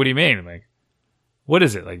he's like, what do you mean? I'm like, what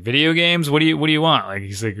is it? Like video games? What do you want? Like,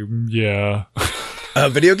 he's like, yeah. A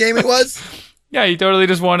video game it was? Yeah, he totally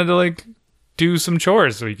just wanted to, do some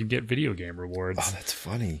chores so he could get video game rewards. Oh, that's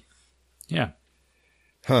funny. Yeah.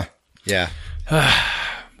 Huh. Yeah. I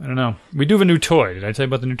don't know. We do have a new toy. Did I tell you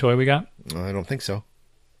about the new toy we got? I don't think so.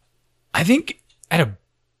 I think at a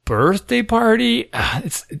birthday party,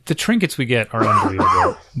 it's the trinkets we get are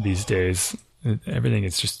unbelievable these days. Everything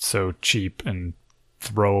is just so cheap and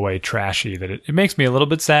throwaway trashy that it makes me a little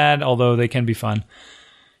bit sad, although they can be fun.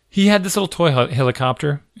 He had this little toy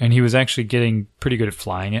helicopter, and he was actually getting pretty good at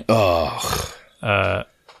flying it. Oh. A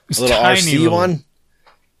little RC one?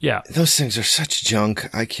 Yeah. Those things are such junk.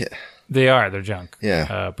 I can't. They're junk.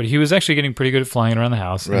 Yeah. But he was actually getting pretty good at flying around the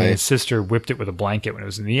house. Right. And his sister whipped it with a blanket when it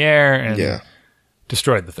was in the air and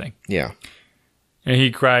destroyed the thing. Yeah. And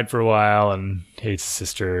he cried for a while and hates his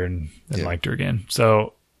sister and liked her again.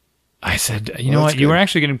 So I said, you know what? You were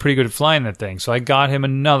actually getting pretty good at flying that thing. So I got him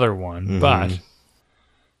another one. Mm-hmm. But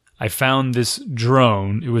I found this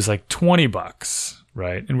drone. It was like $20,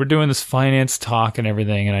 right? And we're doing this finance talk and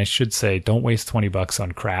everything. And I should say, don't waste $20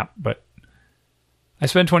 on crap. But I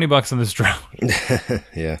spent $20 on this drone.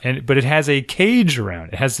 Yeah. But it has a cage around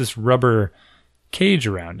it. It has this rubber cage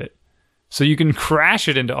around it. So you can crash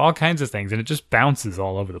it into all kinds of things, and it just bounces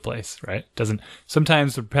all over the place, right?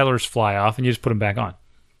 Sometimes the propellers fly off, and you just put them back on.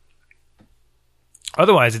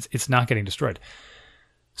 Otherwise, it's not getting destroyed.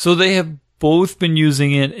 So they have both been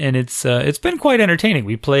using it, and it's been quite entertaining.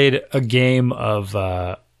 We played a game of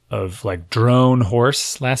of like drone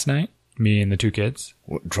horse last night. Me and the 2 kids.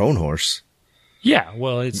 What, drone horse? Yeah,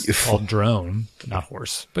 well, it's called drone, not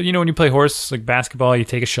horse. But when you play horse, like basketball, you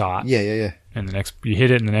take a shot. Yeah. And you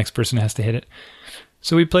hit it, and the next person has to hit it.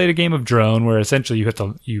 So we played a game of drone where essentially you have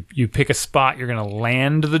to you pick a spot. You're going to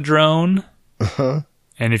land the drone,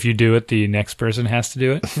 and if you do it, the next person has to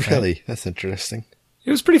do it. Really, right? That's interesting. It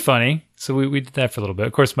was pretty funny. So we did that for a little bit.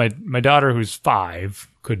 Of course, my daughter, who's 5,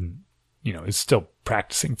 couldn't, is still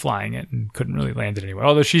practicing flying it and couldn't really land it anywhere.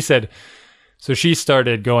 Although she said, so she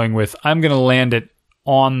started going with, I'm going to land it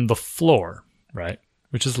on the floor, right?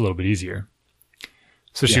 Which is a little bit easier.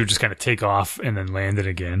 So she would just kind of take off and then land it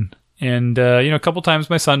again. And, a couple times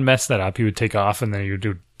my son messed that up. He would take off and then he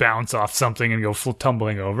would bounce off something and go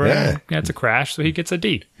tumbling over. Yeah. And it's a crash, so he gets a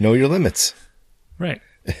D. Know your limits. Right.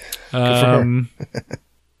 Good for her.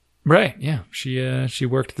 Right, yeah. She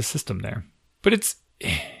worked the system there. But it's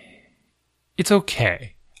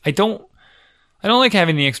okay. I don't like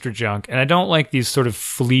having the extra junk, and I don't like these sort of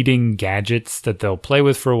fleeting gadgets that they'll play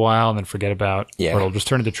with for a while and then forget about. Yeah. Or it'll just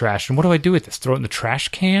turn into trash. And what do I do with this? Throw it in the trash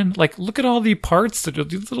can? Like, look at all the parts, these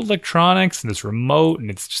little electronics and this remote,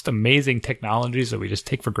 and it's just amazing technologies that we just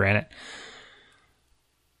take for granted.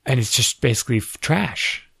 And it's just basically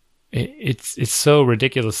trash. It's so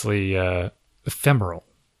ridiculously ephemeral,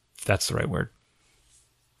 if that's the right word.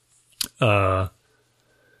 So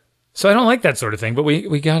I don't like that sort of thing, but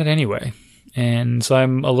we got it anyway. And so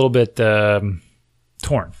I'm a little bit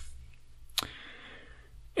torn.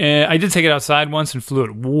 I did take it outside once and flew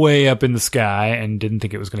it way up in the sky and didn't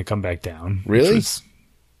think it was going to come back down. Really?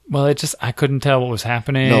 I couldn't tell what was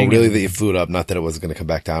happening. No, really, that you flew it up, not that it wasn't going to come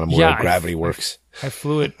back down. More like gravity works. I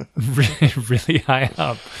flew it really high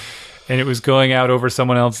up. And it was going out over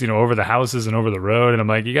someone else, over the houses and over the road. And I'm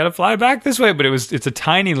like, you got to fly back this way. But it's a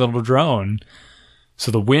tiny little drone.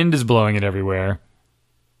 So the wind is blowing it everywhere.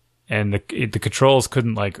 And the controls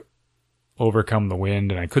couldn't overcome the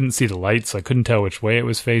wind. And I couldn't see the lights. So I couldn't tell which way it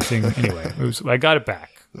was facing. Anyway, I got it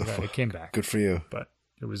back. It came back. Good for you. But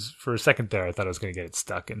it was, for a second there, I thought I was going to get it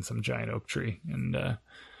stuck in some giant oak tree. And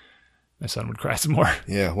my son would cry some more.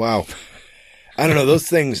 Yeah, wow. I don't know, those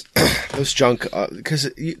things, those junk, because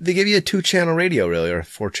they give you a 2-channel radio, really, or a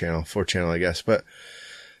 4-channel, I guess. But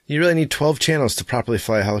you really need 12 channels to properly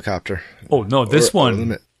fly a helicopter. Oh, no, this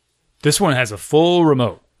one has a full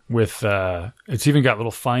remote with, it's even got little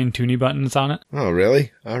fine tuning buttons on it. Oh,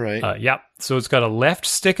 really? All right. Yep. So it's got a left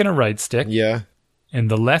stick and a right stick. Yeah. And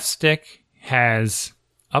the left stick has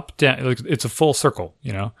up, down, it's a full circle,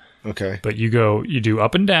 Okay. But you do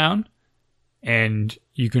up and down, and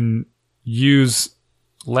you can use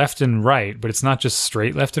left and right, but it's not just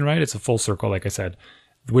straight left and right. It's a full circle, like I said,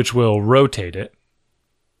 which will rotate it.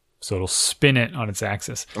 So it'll spin it on its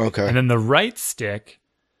axis. Okay. And then the right stick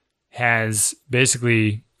has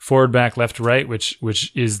basically forward, back, left, right, which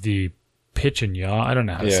is the pitch and yaw. I don't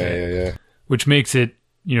know how to say it. Yeah. Which makes it,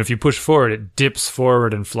 if you push forward, it dips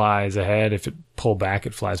forward and flies ahead. If it pull back,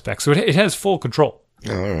 it flies back. So it has full control.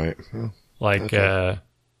 Oh, all right. Well, okay.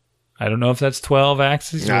 I don't know if that's 12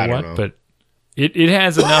 axes or what, know. but it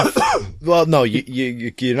has enough. Well, no,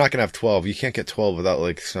 you're not gonna have 12. You can't get 12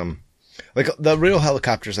 without some, the real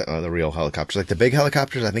helicopters. Like the big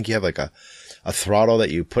helicopters. I think you have a throttle that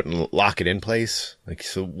you put and lock it in place.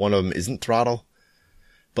 So one of them isn't throttle,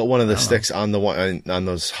 but one of the sticks on the one on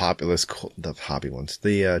those the hobby ones,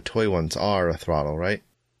 the toy ones are a throttle, right?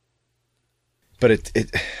 But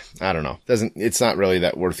it I don't know. It's not really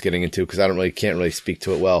that worth getting into because I can't really speak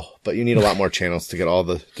to it well. But you need a lot more channels to get all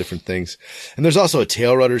the different things. And there's also a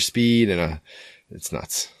tail rudder speed and it's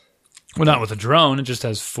nuts. Well, not with a drone. It just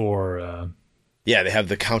has 4. Yeah, they have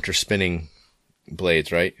the counter spinning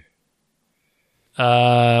blades, right?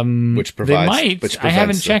 Which provides. I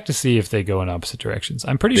haven't checked to see if they go in opposite directions.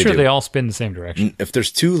 I'm pretty sure they all spin the same direction. If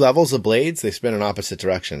there's 2 levels of blades, they spin in opposite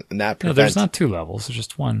direction, and that prevents. No, there's not 2 levels. There's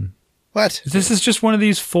just one. What? This is just one of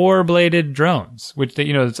these 4-bladed drones, which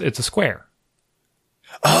it's a square.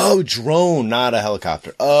 Oh, drone, not a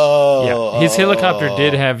helicopter. Oh, yeah. His helicopter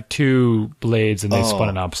did have 2 blades, and they spun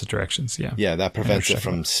in opposite directions. Yeah, yeah, that prevents it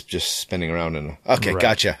from just spinning around. Okay, right.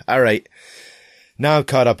 Gotcha. All right. Now I'm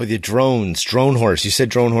caught up with you. Drones, drone horse. You said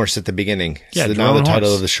drone horse at the beginning. Yeah, so now the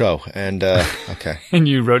title of the show. And, okay. And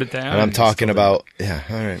you wrote it down? And I'm talking about, yeah,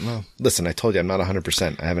 all right. Well, listen, I told you I'm not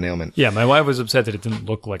 100%. I have an ailment. Yeah, my wife was upset that it didn't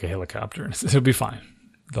look like a helicopter. It'll be fine.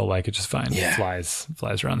 They'll like it just fine. Yeah. It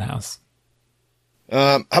flies around the house.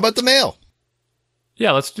 How about the mail?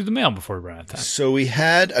 Yeah, let's do the mail before we run out of time. So we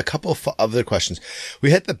had a couple of other questions. We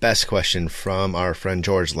had the best question from our friend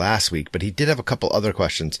George last week, but he did have a couple other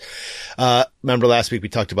questions. Remember last week we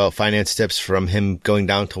talked about finance tips from him going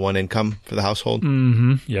down to one income for the household?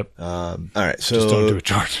 Mm-hmm. Yep. All right. So Just don't do it,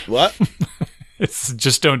 George. What? It's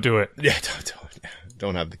just don't do it. Yeah,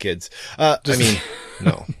 don't have the kids. I mean,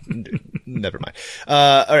 no, never mind.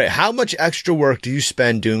 All right. How much extra work do you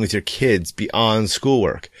spend doing with your kids beyond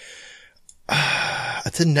schoolwork?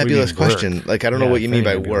 That's a nebulous question. Work? Like, I don't know what you mean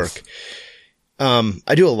by nebulous. work.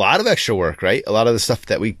 I do a lot of extra work, right? A lot of the stuff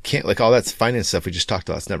that we can't, like all that's finance stuff we just talked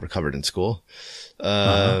about. It's never covered in school.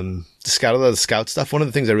 The scout stuff. One of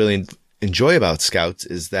the things I really enjoy about scouts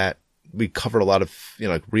is that we cover a lot of,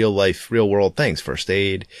 like real life, real world things, first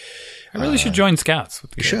aid. I really should join Scouts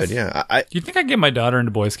with the You kids. should, yeah. Do you think I can get my daughter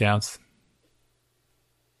into Boy Scouts?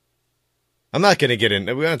 I'm not going to get in.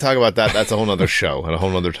 We're going to talk about that. That's a whole nother show at a whole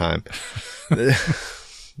nother time.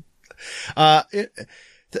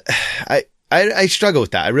 I struggle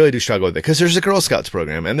with that. I really do struggle with it because there's a Girl Scouts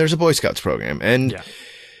program and there's a Boy Scouts program. And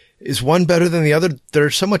is one better than the other? They're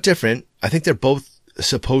somewhat different. I think they're both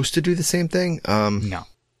supposed to do the same thing. No.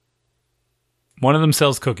 One of them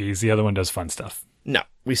sells cookies. The other one does fun stuff. No,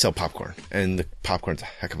 we sell popcorn, and the popcorn's a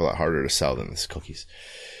heck of a lot harder to sell than the cookies.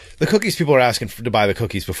 The cookies, people are asking to buy the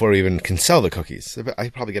cookies before we even can sell the cookies. I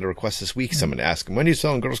probably get a request this week, someone to ask them, when are you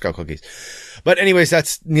selling Girl Scout cookies? But anyways,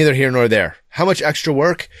 that's neither here nor there. How much extra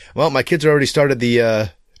work? Well, my kids already started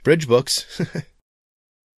the bridge books.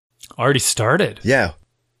 Already started? Yeah.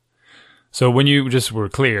 So when you just were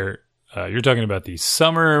clear, you're talking about the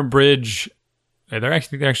Summer Bridge. They're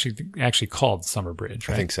actually called Summer Bridge,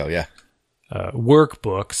 right? I think so, yeah.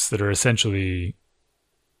 Workbooks that are essentially,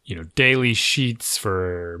 daily sheets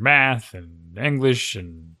for math and English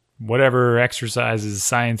and whatever exercises,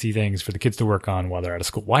 sciencey things for the kids to work on while they're out of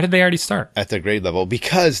school. Why did they already start? At their grade level,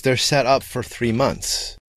 because they're set up for 3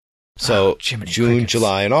 months. So June, crickets.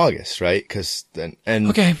 July, and August, right? Because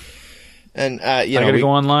okay. And I gotta go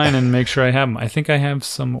online and make sure I have them. I think I have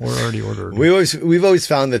some already ordered. We've always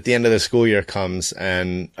found that the end of the school year comes or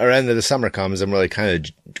end of the summer comes and really kind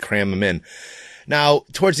of cram them in. Now,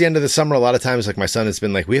 towards the end of the summer, a lot of times, like my son has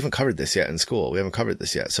been like, we haven't covered this yet in school. We haven't covered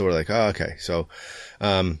this yet. So we're like, oh, okay. So,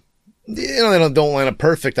 they don't line up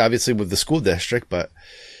perfect, obviously, with the school district, but,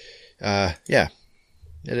 yeah.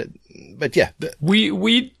 But yeah.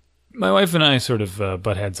 My wife and I sort of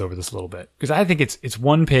butt heads over this a little bit because I think it's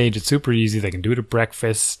one page. It's super easy. They can do it at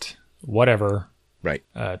breakfast, whatever. Right.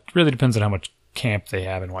 It really depends on how much camp they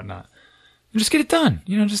have and whatnot. And just get it done.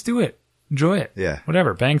 Just do it. Enjoy it. Yeah.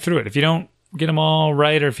 Whatever. Bang through it. If you don't get them all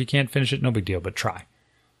right or if you can't finish it, no big deal, but try.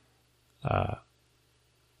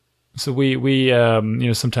 So we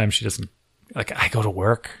sometimes she doesn't, like, I go to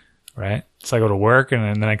work, right? So I go to work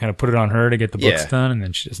and then I kind of put it on her to get the books done and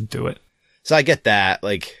then she doesn't do it. So I get that.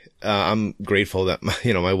 Like, I'm grateful that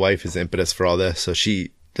my wife is the impetus for all this. So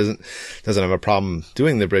she doesn't have a problem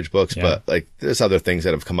doing the bridge books, but like there's other things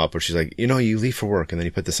that have come up where she's like, you leave for work and then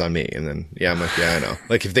you put this on me. And then, I'm like, yeah, I know.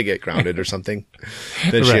 Like if they get grounded or something,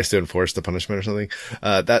 then she has to enforce the punishment or something.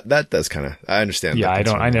 That does kind of, I understand. Yeah,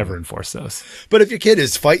 I never enforce those. But if your kid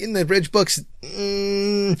is fighting the bridge books,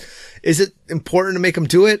 is it important to make them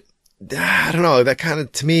do it? I don't know. That kind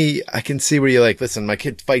of, to me, I can see where you're like, listen, my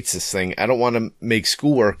kid fights this thing. I don't want to make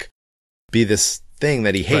schoolwork be this thing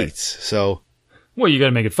that he hates. Right. So. Well, you got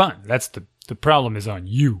to make it fun. That's the problem is on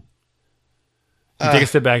you. You take a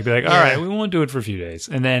step back and be like, all right, we won't do it for a few days.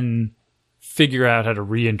 And then figure out how to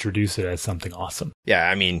reintroduce it as something awesome. Yeah,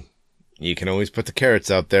 I mean, you can always put the carrots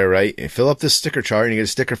out there, right? And fill up this sticker chart and you get a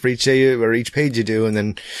sticker for each day or each page you do. And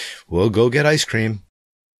then we'll go get ice cream.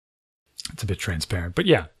 It's a bit transparent, but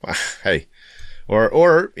yeah. Hey,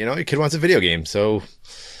 or your kid wants a video game, so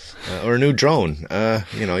or a new drone.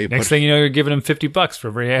 Next thing you know, you're giving him $50 for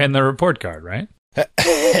every A in the report card, right?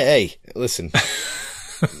 Hey, listen.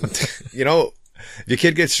 If your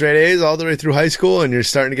kid gets straight A's all the way through high school, and you're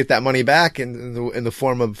starting to get that money back in the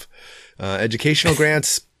form of educational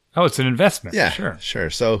grants. Oh, it's an investment. Yeah,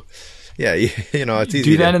 sure. So, yeah, it's easy.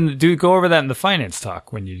 Do that go over that in the finance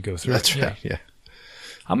talk when you go through. That's right. Yeah.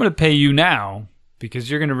 I'm going to pay you now because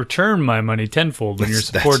you're going to return my money tenfold when you're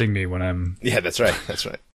supporting me when I'm... Yeah, that's right.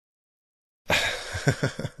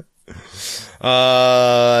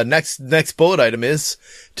 Next bullet item is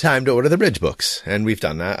time to order the bridge books. And we've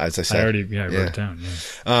done that, as I said. I wrote it down.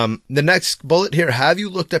 Yeah. The next bullet here, have you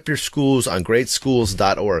looked up your schools on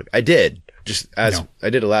greatschools.org? I did. I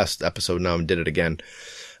did a last episode now and did it again.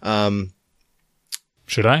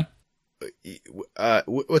 Should I?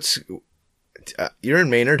 You're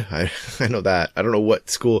in Maynard. I know that. I don't know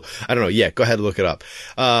what school. I don't know. Yeah, go ahead and look it up.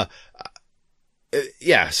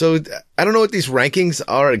 yeah, so I don't know what these rankings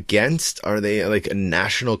are against. Are they like a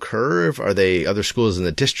national curve? Are they other schools in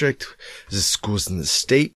the district? Is it schools in the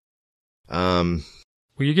state?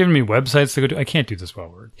 Well, you're giving me websites to go to. I can't do this while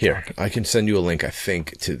we're Here, talking. I can send you a link, I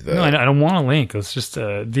think, to the... No, I don't want a link. Let's just,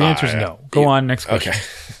 the answer is no. Go on, next question.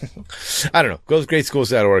 Okay. I don't know. Go to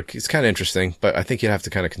greatschools.org. It's kind of interesting, but I think you'd have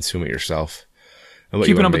to kind of consume it yourself.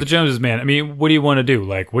 Keeping up with the Joneses, man. I mean, what do you want to do?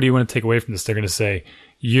 Like, what do you want to take away from this? They're going to say,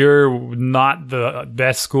 you're not the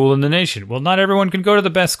best school in the nation. Well, not everyone can go to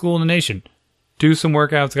the best school in the nation. Do some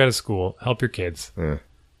work outside of school. Help your kids. Yeah.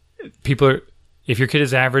 If your kid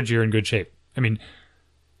is average, you're in good shape. I mean,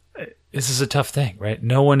 this is a tough thing, right?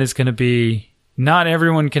 Not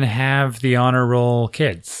everyone can have the honor roll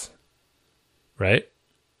kids, right?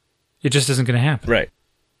 It just isn't going to happen. Right.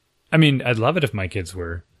 I mean, I'd love it if my kids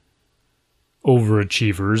were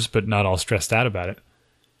overachievers, but not all stressed out about it.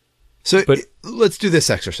 So let's do this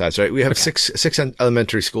exercise, right? We have six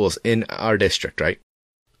elementary schools in our district, right?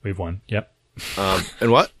 We have one. Yep.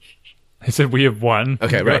 And what? I said we have one.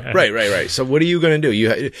 Okay, right. So what are you going to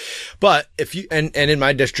do? But if you and in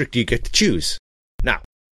my district, you get to choose. Now,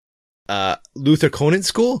 Luther Conant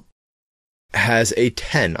School has a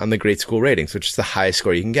 10 on the Great School Ratings, which is the highest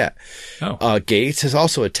score you can get. Oh. Gates has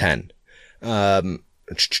also a 10.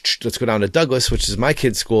 Let's go down to Douglas, which is my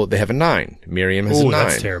kid's school. They have a 9. Miriam has a 9.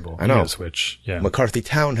 That's terrible. I know. Switch. Yeah. McCarthy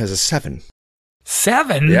Town has a 7.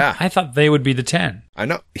 7? Yeah. I thought they would be the 10. I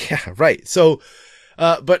know. Yeah, right. So,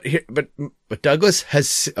 but Douglas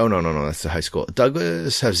has, oh, no, that's the high school.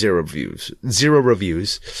 Douglas has 0 reviews.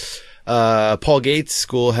 Paul Gates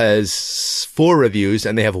School has 4 reviews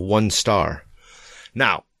and they have 1 star.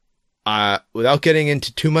 Now, without getting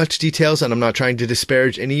into too much details, and I'm not trying to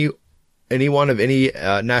disparage anyone of any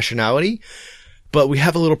nationality, but we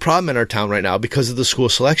have a little problem in our town right now because of the school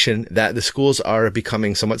selection that the schools are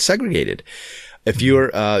becoming somewhat segregated. If you're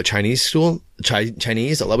a Chinese school,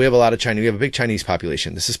 Chinese, we have a lot of Chinese, we have a big Chinese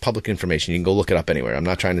population. This is public information. You can go look it up anywhere. I'm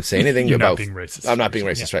not trying to say anything You're about, not being racist. I'm not being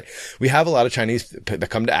racist, right? We have a lot of Chinese that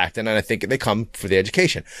come to Acton, and I think they come for the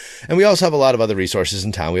education. And we also have a lot of other resources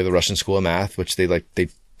in town. We have the Russian School of Math, which they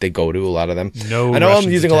go to, a lot of them. No, I know Russians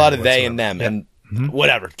I'm using a lot of they whatsoever. and them, Yeah. and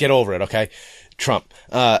whatever. Get over it, okay? Trump.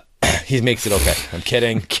 He makes it okay. I'm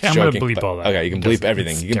kidding. I'm going to joking, bleep but- all that. Okay, you can bleep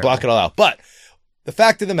everything. It's You can block it all out. But the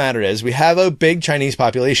fact of the matter is we have a big Chinese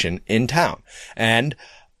population in town. And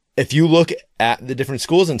if you look at the different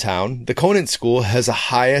schools in town, the Conant School has the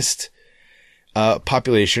highest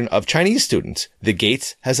population of Chinese students. The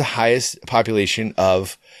Gates has the highest population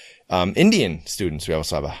of Indian students. We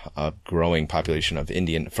also have a growing population of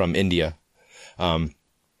from India.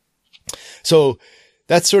 So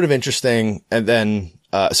that's sort of interesting. And then,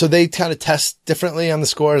 so they kind of test differently on the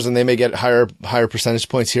scores and they may get higher percentage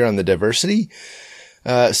points here on the diversity.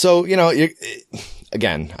 So,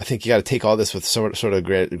 again, I think you got to take all this with sort of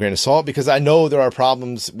grain of salt because I know there are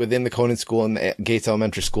problems within the Conant School and the Gates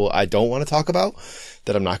Elementary School I don't want to talk about,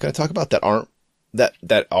 that I'm not going to talk about, that are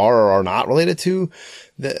or are not related to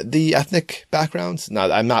the ethnic backgrounds.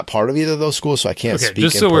 Now, I'm not part of either of those schools, so I can't speak.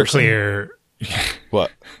 Just so we're clear.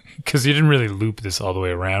 What? Because you didn't really loop this all the way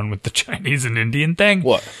around with the Chinese and Indian thing.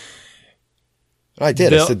 What? I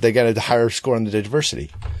did. I said they got a higher score on the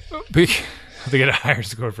diversity. They get a higher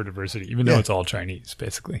score for diversity, even though it's all Chinese,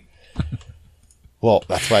 basically. Well,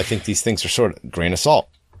 that's why I think these things are sort of grain of salt,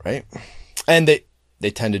 right? And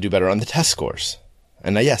they tend to do better on the test scores.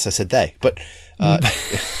 And yes, I said they, but I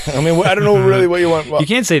mean, I don't know really what you want. Well, you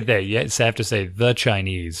can't say they. You just have to say the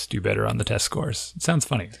Chinese do better on the test scores. It sounds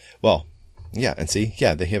funny. Well, yeah, and see,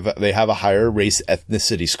 yeah, they have a higher race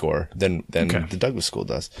ethnicity score than the Douglas School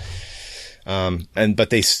does. But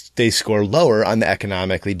they score lower on the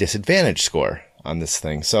economically disadvantaged score on this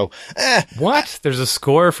thing. So, what? There's a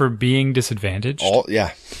score for being disadvantaged?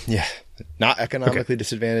 Yeah. Not economically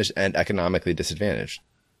disadvantaged and economically disadvantaged.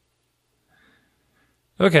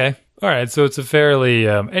 Okay. All right. So it's a fairly,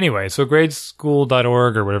 anyway, so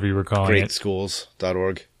gradeschool.org or whatever you were calling it.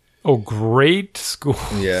 Greatschools.org. Oh, great school.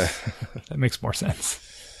 Yeah. That makes more sense.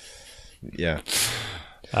 Yeah.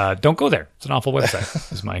 Don't go there. It's an awful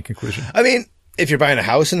website, is my conclusion. I mean, if you're buying a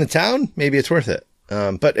house in the town, maybe it's worth it.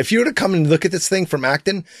 But if you were to come and look at this thing from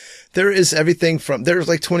Acton, there's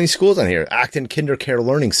like 20 schools on here. Acton Kindercare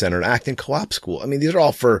Learning Center, Acton Co-op School. I mean, these are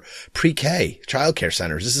all for pre-K childcare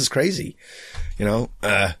centers. This is crazy.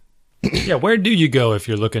 Yeah. Where do you go if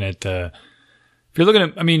you're looking at, if you're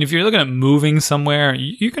looking at moving somewhere,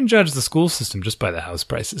 you can judge the school system just by the house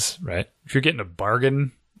prices, right? If you're getting a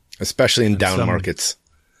bargain. Especially in down markets.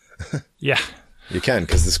 Yeah. You can,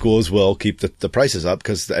 because the schools will keep the prices up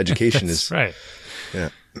because the education That's is right. Yeah.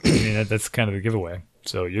 I mean, that's kind of the giveaway.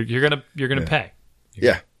 So you're gonna pay.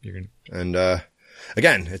 Yeah. You're gonna, And,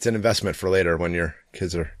 again, it's an investment for later when your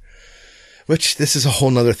kids are, which this is a whole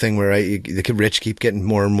nother thing where, right, the rich keep getting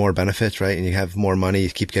more and more benefits, right? And you have more money, you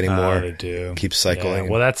keep getting more. they do. Keep cycling. Yeah.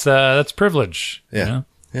 Well, that's privilege. Yeah. You know?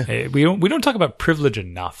 Yeah. Hey, we don't talk about privilege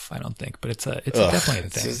enough, I don't think, but it's definitely a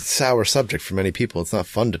It's thing. a sour subject for many people. It's not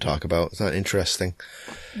fun to talk about. It's not interesting.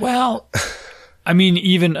 Well, I mean,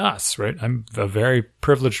 even us, right? I'm a very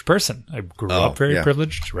privileged person. I grew up very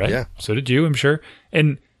privileged, right? Yeah. So did you, I'm sure.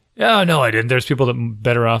 And no, I didn't. There's people that are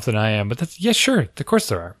better off than I am, but sure, of course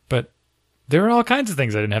there are. But there are all kinds of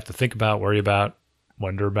things I didn't have to think about, worry about,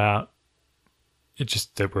 wonder about. It's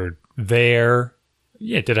just that we're there.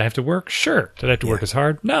 Yeah, did I have to work? Sure. Did I have to work as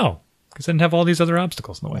hard? No, because I didn't have all these other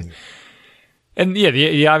obstacles in the way. And yeah,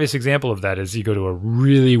 the obvious example of that is you go to a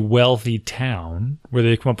really wealthy town where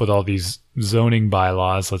they come up with all these zoning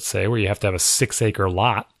bylaws, let's say, where you have to have a 6-acre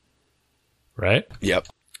lot, right? Yep.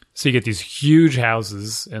 So you get these huge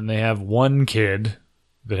houses, and they have one kid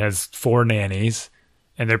that has 4 nannies,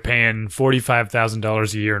 and they're paying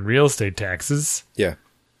 $45,000 a year in real estate taxes Yeah.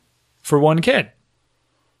 for one kid.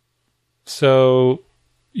 So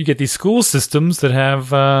you get these school systems that have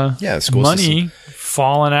school money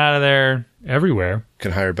falling out of there everywhere.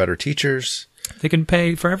 Can hire better teachers. They can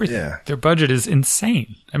pay for everything. Yeah. Their budget is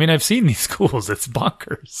insane. I mean, I've seen these schools. It's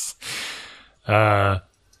bonkers.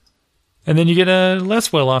 And then you get a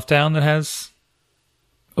less well-off town that has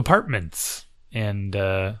apartments and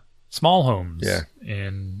small homes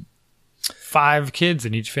and 5 kids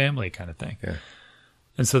in each family kind of thing. Yeah.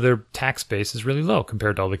 And so their tax base is really low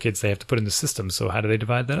compared to all the kids they have to put in the system. So how do they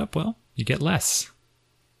divide that up? Well, you get less.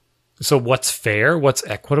 So what's fair? What's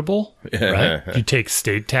equitable? Right? You take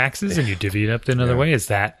state taxes and you divvy it up in another way. Is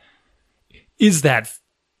that?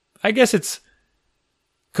 I guess it's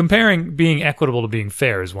comparing being equitable to being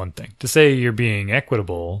fair is one thing. To say you're being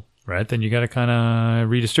equitable, right? Then you got to kind of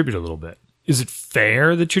redistribute a little bit. Is it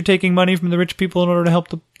fair that you're taking money from the rich people in order to help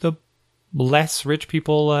the less rich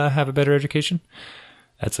people have a better education?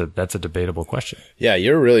 That's a debatable question. Yeah,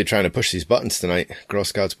 you're really trying to push these buttons tonight. Girl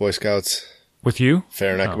Scouts, Boy Scouts. With you?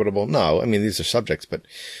 Fair and equitable. No, I mean, these are subjects,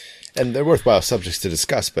 and they're worthwhile subjects to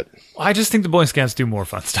discuss, but. I just think the Boy Scouts do more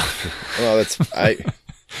fun stuff. Well,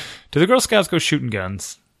 Do the Girl Scouts go shooting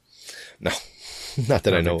guns? No, not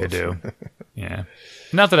that I know They of. do. Yeah.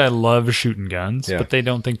 Not that I love shooting guns, but they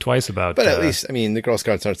don't think twice about it. But at least, I mean, the Girl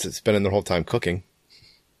Scouts aren't spending their whole time cooking.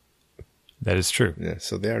 That is true. Yeah,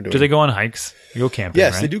 so they are doing. Do they go on hikes? They go camping,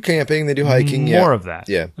 Yes, right? they do camping. They do hiking. More of that.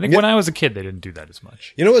 Yeah. I think when I was a kid, they didn't do that as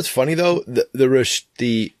much. You know what's funny though?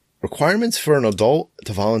 The requirements for an adult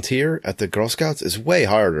to volunteer at the Girl Scouts is way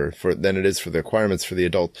harder than it is for the requirements for the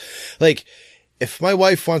adult. Like, if my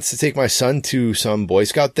wife wants to take my son to some Boy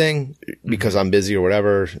Scout thing because I'm busy or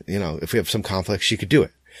whatever, if we have some conflict, she could do it.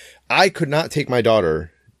 I could not take my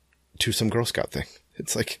daughter to some Girl Scout thing.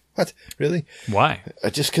 It's like, what? Really? Why?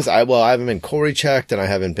 Just because I haven't been Corey checked and I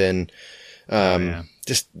haven't been, I don't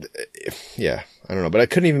know. But I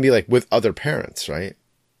couldn't even be like with other parents, right?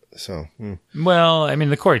 So. Well, I mean,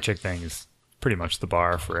 the Corey chick thing is pretty much the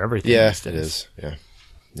bar for everything. Yeah, it is. Yeah.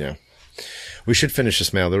 Yeah. We should finish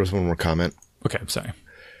this mail. There was one more comment. Okay, I'm sorry.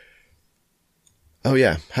 Oh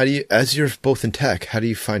yeah. How do you, as you're both in tech, how do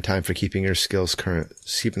you find time for keeping your skills current,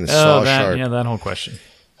 keeping the saw sharp? Yeah, that whole question.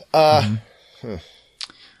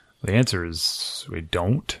 The answer is we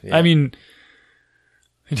don't. Yeah. I mean,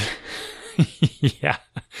 yeah.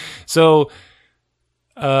 So,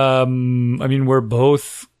 I mean, we're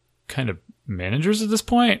both kind of managers at this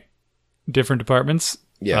point, different departments.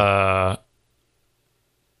 Yeah.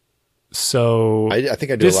 So I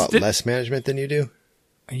think I do a lot less management than you do.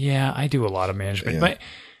 Yeah, I do a lot of management. Yeah. But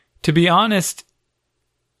to be honest,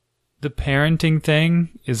 the parenting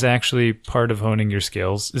thing is actually part of honing your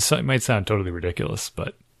skills. It might sound totally ridiculous,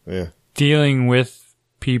 but dealing with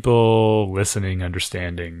people, listening,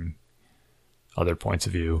 understanding other points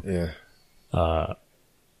of view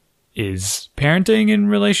is parenting and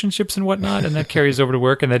relationships and whatnot, and that carries over to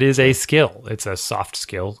work, and that is a skill. It's a soft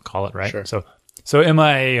skill, call it, right? Sure. So am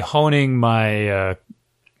I honing my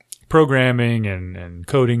programming and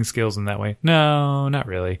coding skills in that way? No, not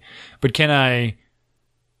really. But can I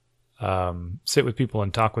sit with people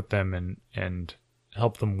and talk with them and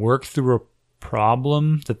help them work through a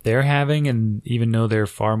problem that they're having, and even though they're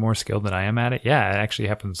far more skilled than I am at it? Yeah, it actually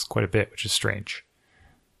happens quite a bit, which is strange.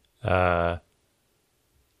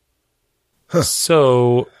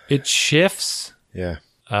 So it shifts. Yeah.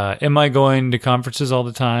 Am I going to conferences all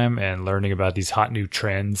the time and learning about these hot new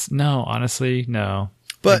trends? No, honestly, no.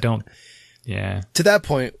 But I don't. Yeah. To that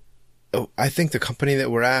point, I think the company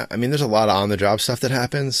that we're at, I mean, there's a lot of on-the-job stuff that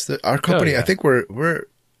happens. Our company, I think we're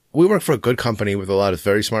we work for a good company with a lot of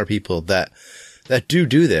very smart people that do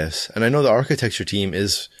this. And I know the architecture team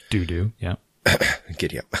is yeah.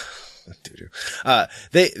 Giddy up.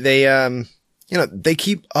 They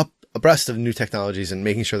keep up abreast of new technologies and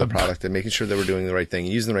making sure the product and making sure that we're doing the right thing,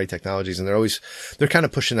 using the right technologies. And they're kind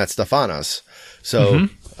of pushing that stuff on us. So,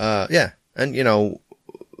 yeah. And,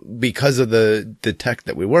 because of the tech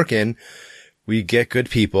that we work in, we get good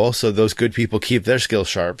people. So those good people keep their skills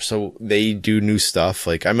sharp. So they do new stuff.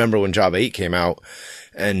 Like I remember when Java 8 came out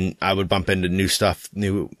and I would bump into new stuff,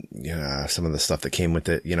 some of the stuff that came with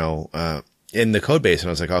it, in the code base. And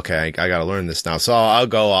I was like, okay, I got to learn this now. So I'll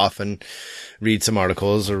go off and read some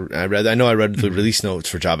articles I read the release notes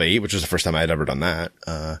for Java 8, which was the first time I had ever done that.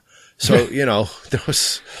 There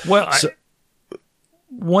was,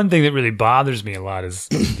 one thing that really bothers me a lot is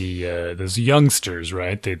those youngsters,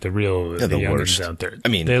 right? The youngsters out there. I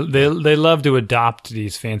mean, they love to adopt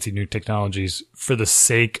these fancy new technologies for the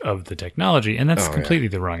sake of the technology, and that's completely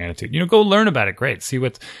the wrong attitude. Go learn about it, great.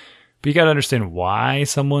 But you got to understand why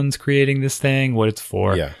someone's creating this thing, what it's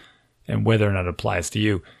for, and whether or not it applies to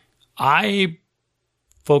you. I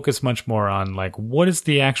focus much more on like what is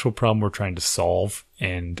the actual problem we're trying to solve,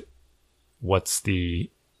 and what's the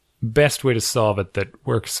best way to solve it that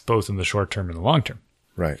works both in the short term and the long term.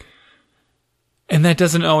 Right. And that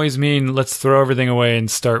doesn't always mean let's throw everything away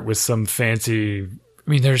and start with some fancy. I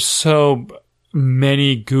mean, there's so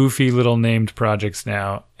many goofy little named projects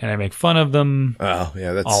now, and I make fun of them. Oh,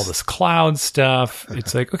 yeah, that's all this cloud stuff.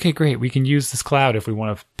 It's like, okay, great. We can use this cloud if we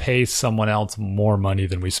want to pay someone else more money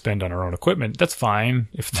than we spend on our own equipment. That's fine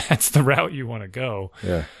if that's the route you want to go.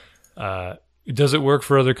 Yeah. Does it work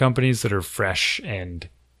for other companies that are fresh and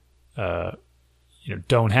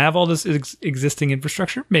don't have all this existing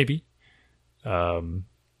infrastructure? Maybe.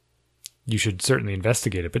 You should certainly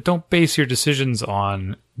investigate it, but don't base your decisions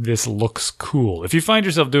on this looks cool. If you find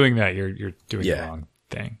yourself doing that, you're doing the wrong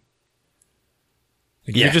thing.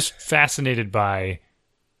 If you're just fascinated by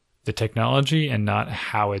the technology and not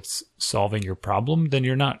how it's solving your problem, then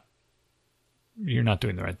you're not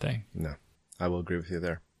doing the right thing. No, I will agree with you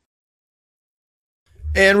there.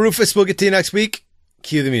 And Rufus, we'll get to you next week.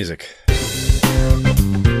 Cue the music.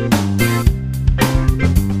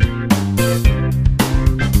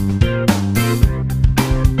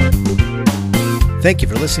 Thank you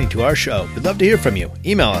for listening to our show. We'd love to hear from you.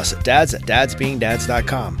 Email us at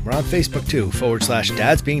dads@dadsbeingdads.com. We're on Facebook too,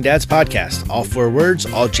 /Dads Being Dads Podcast. All 4 words,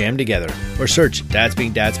 all jammed together. Or search Dads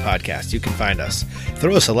Being Dads Podcast. You can find us.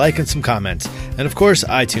 Throw us a like and some comments. And of course,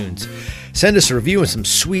 iTunes. Send us a review and some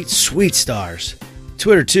sweet, sweet stars.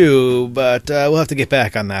 Twitter too, but we'll have to get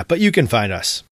back on that. But you can find us.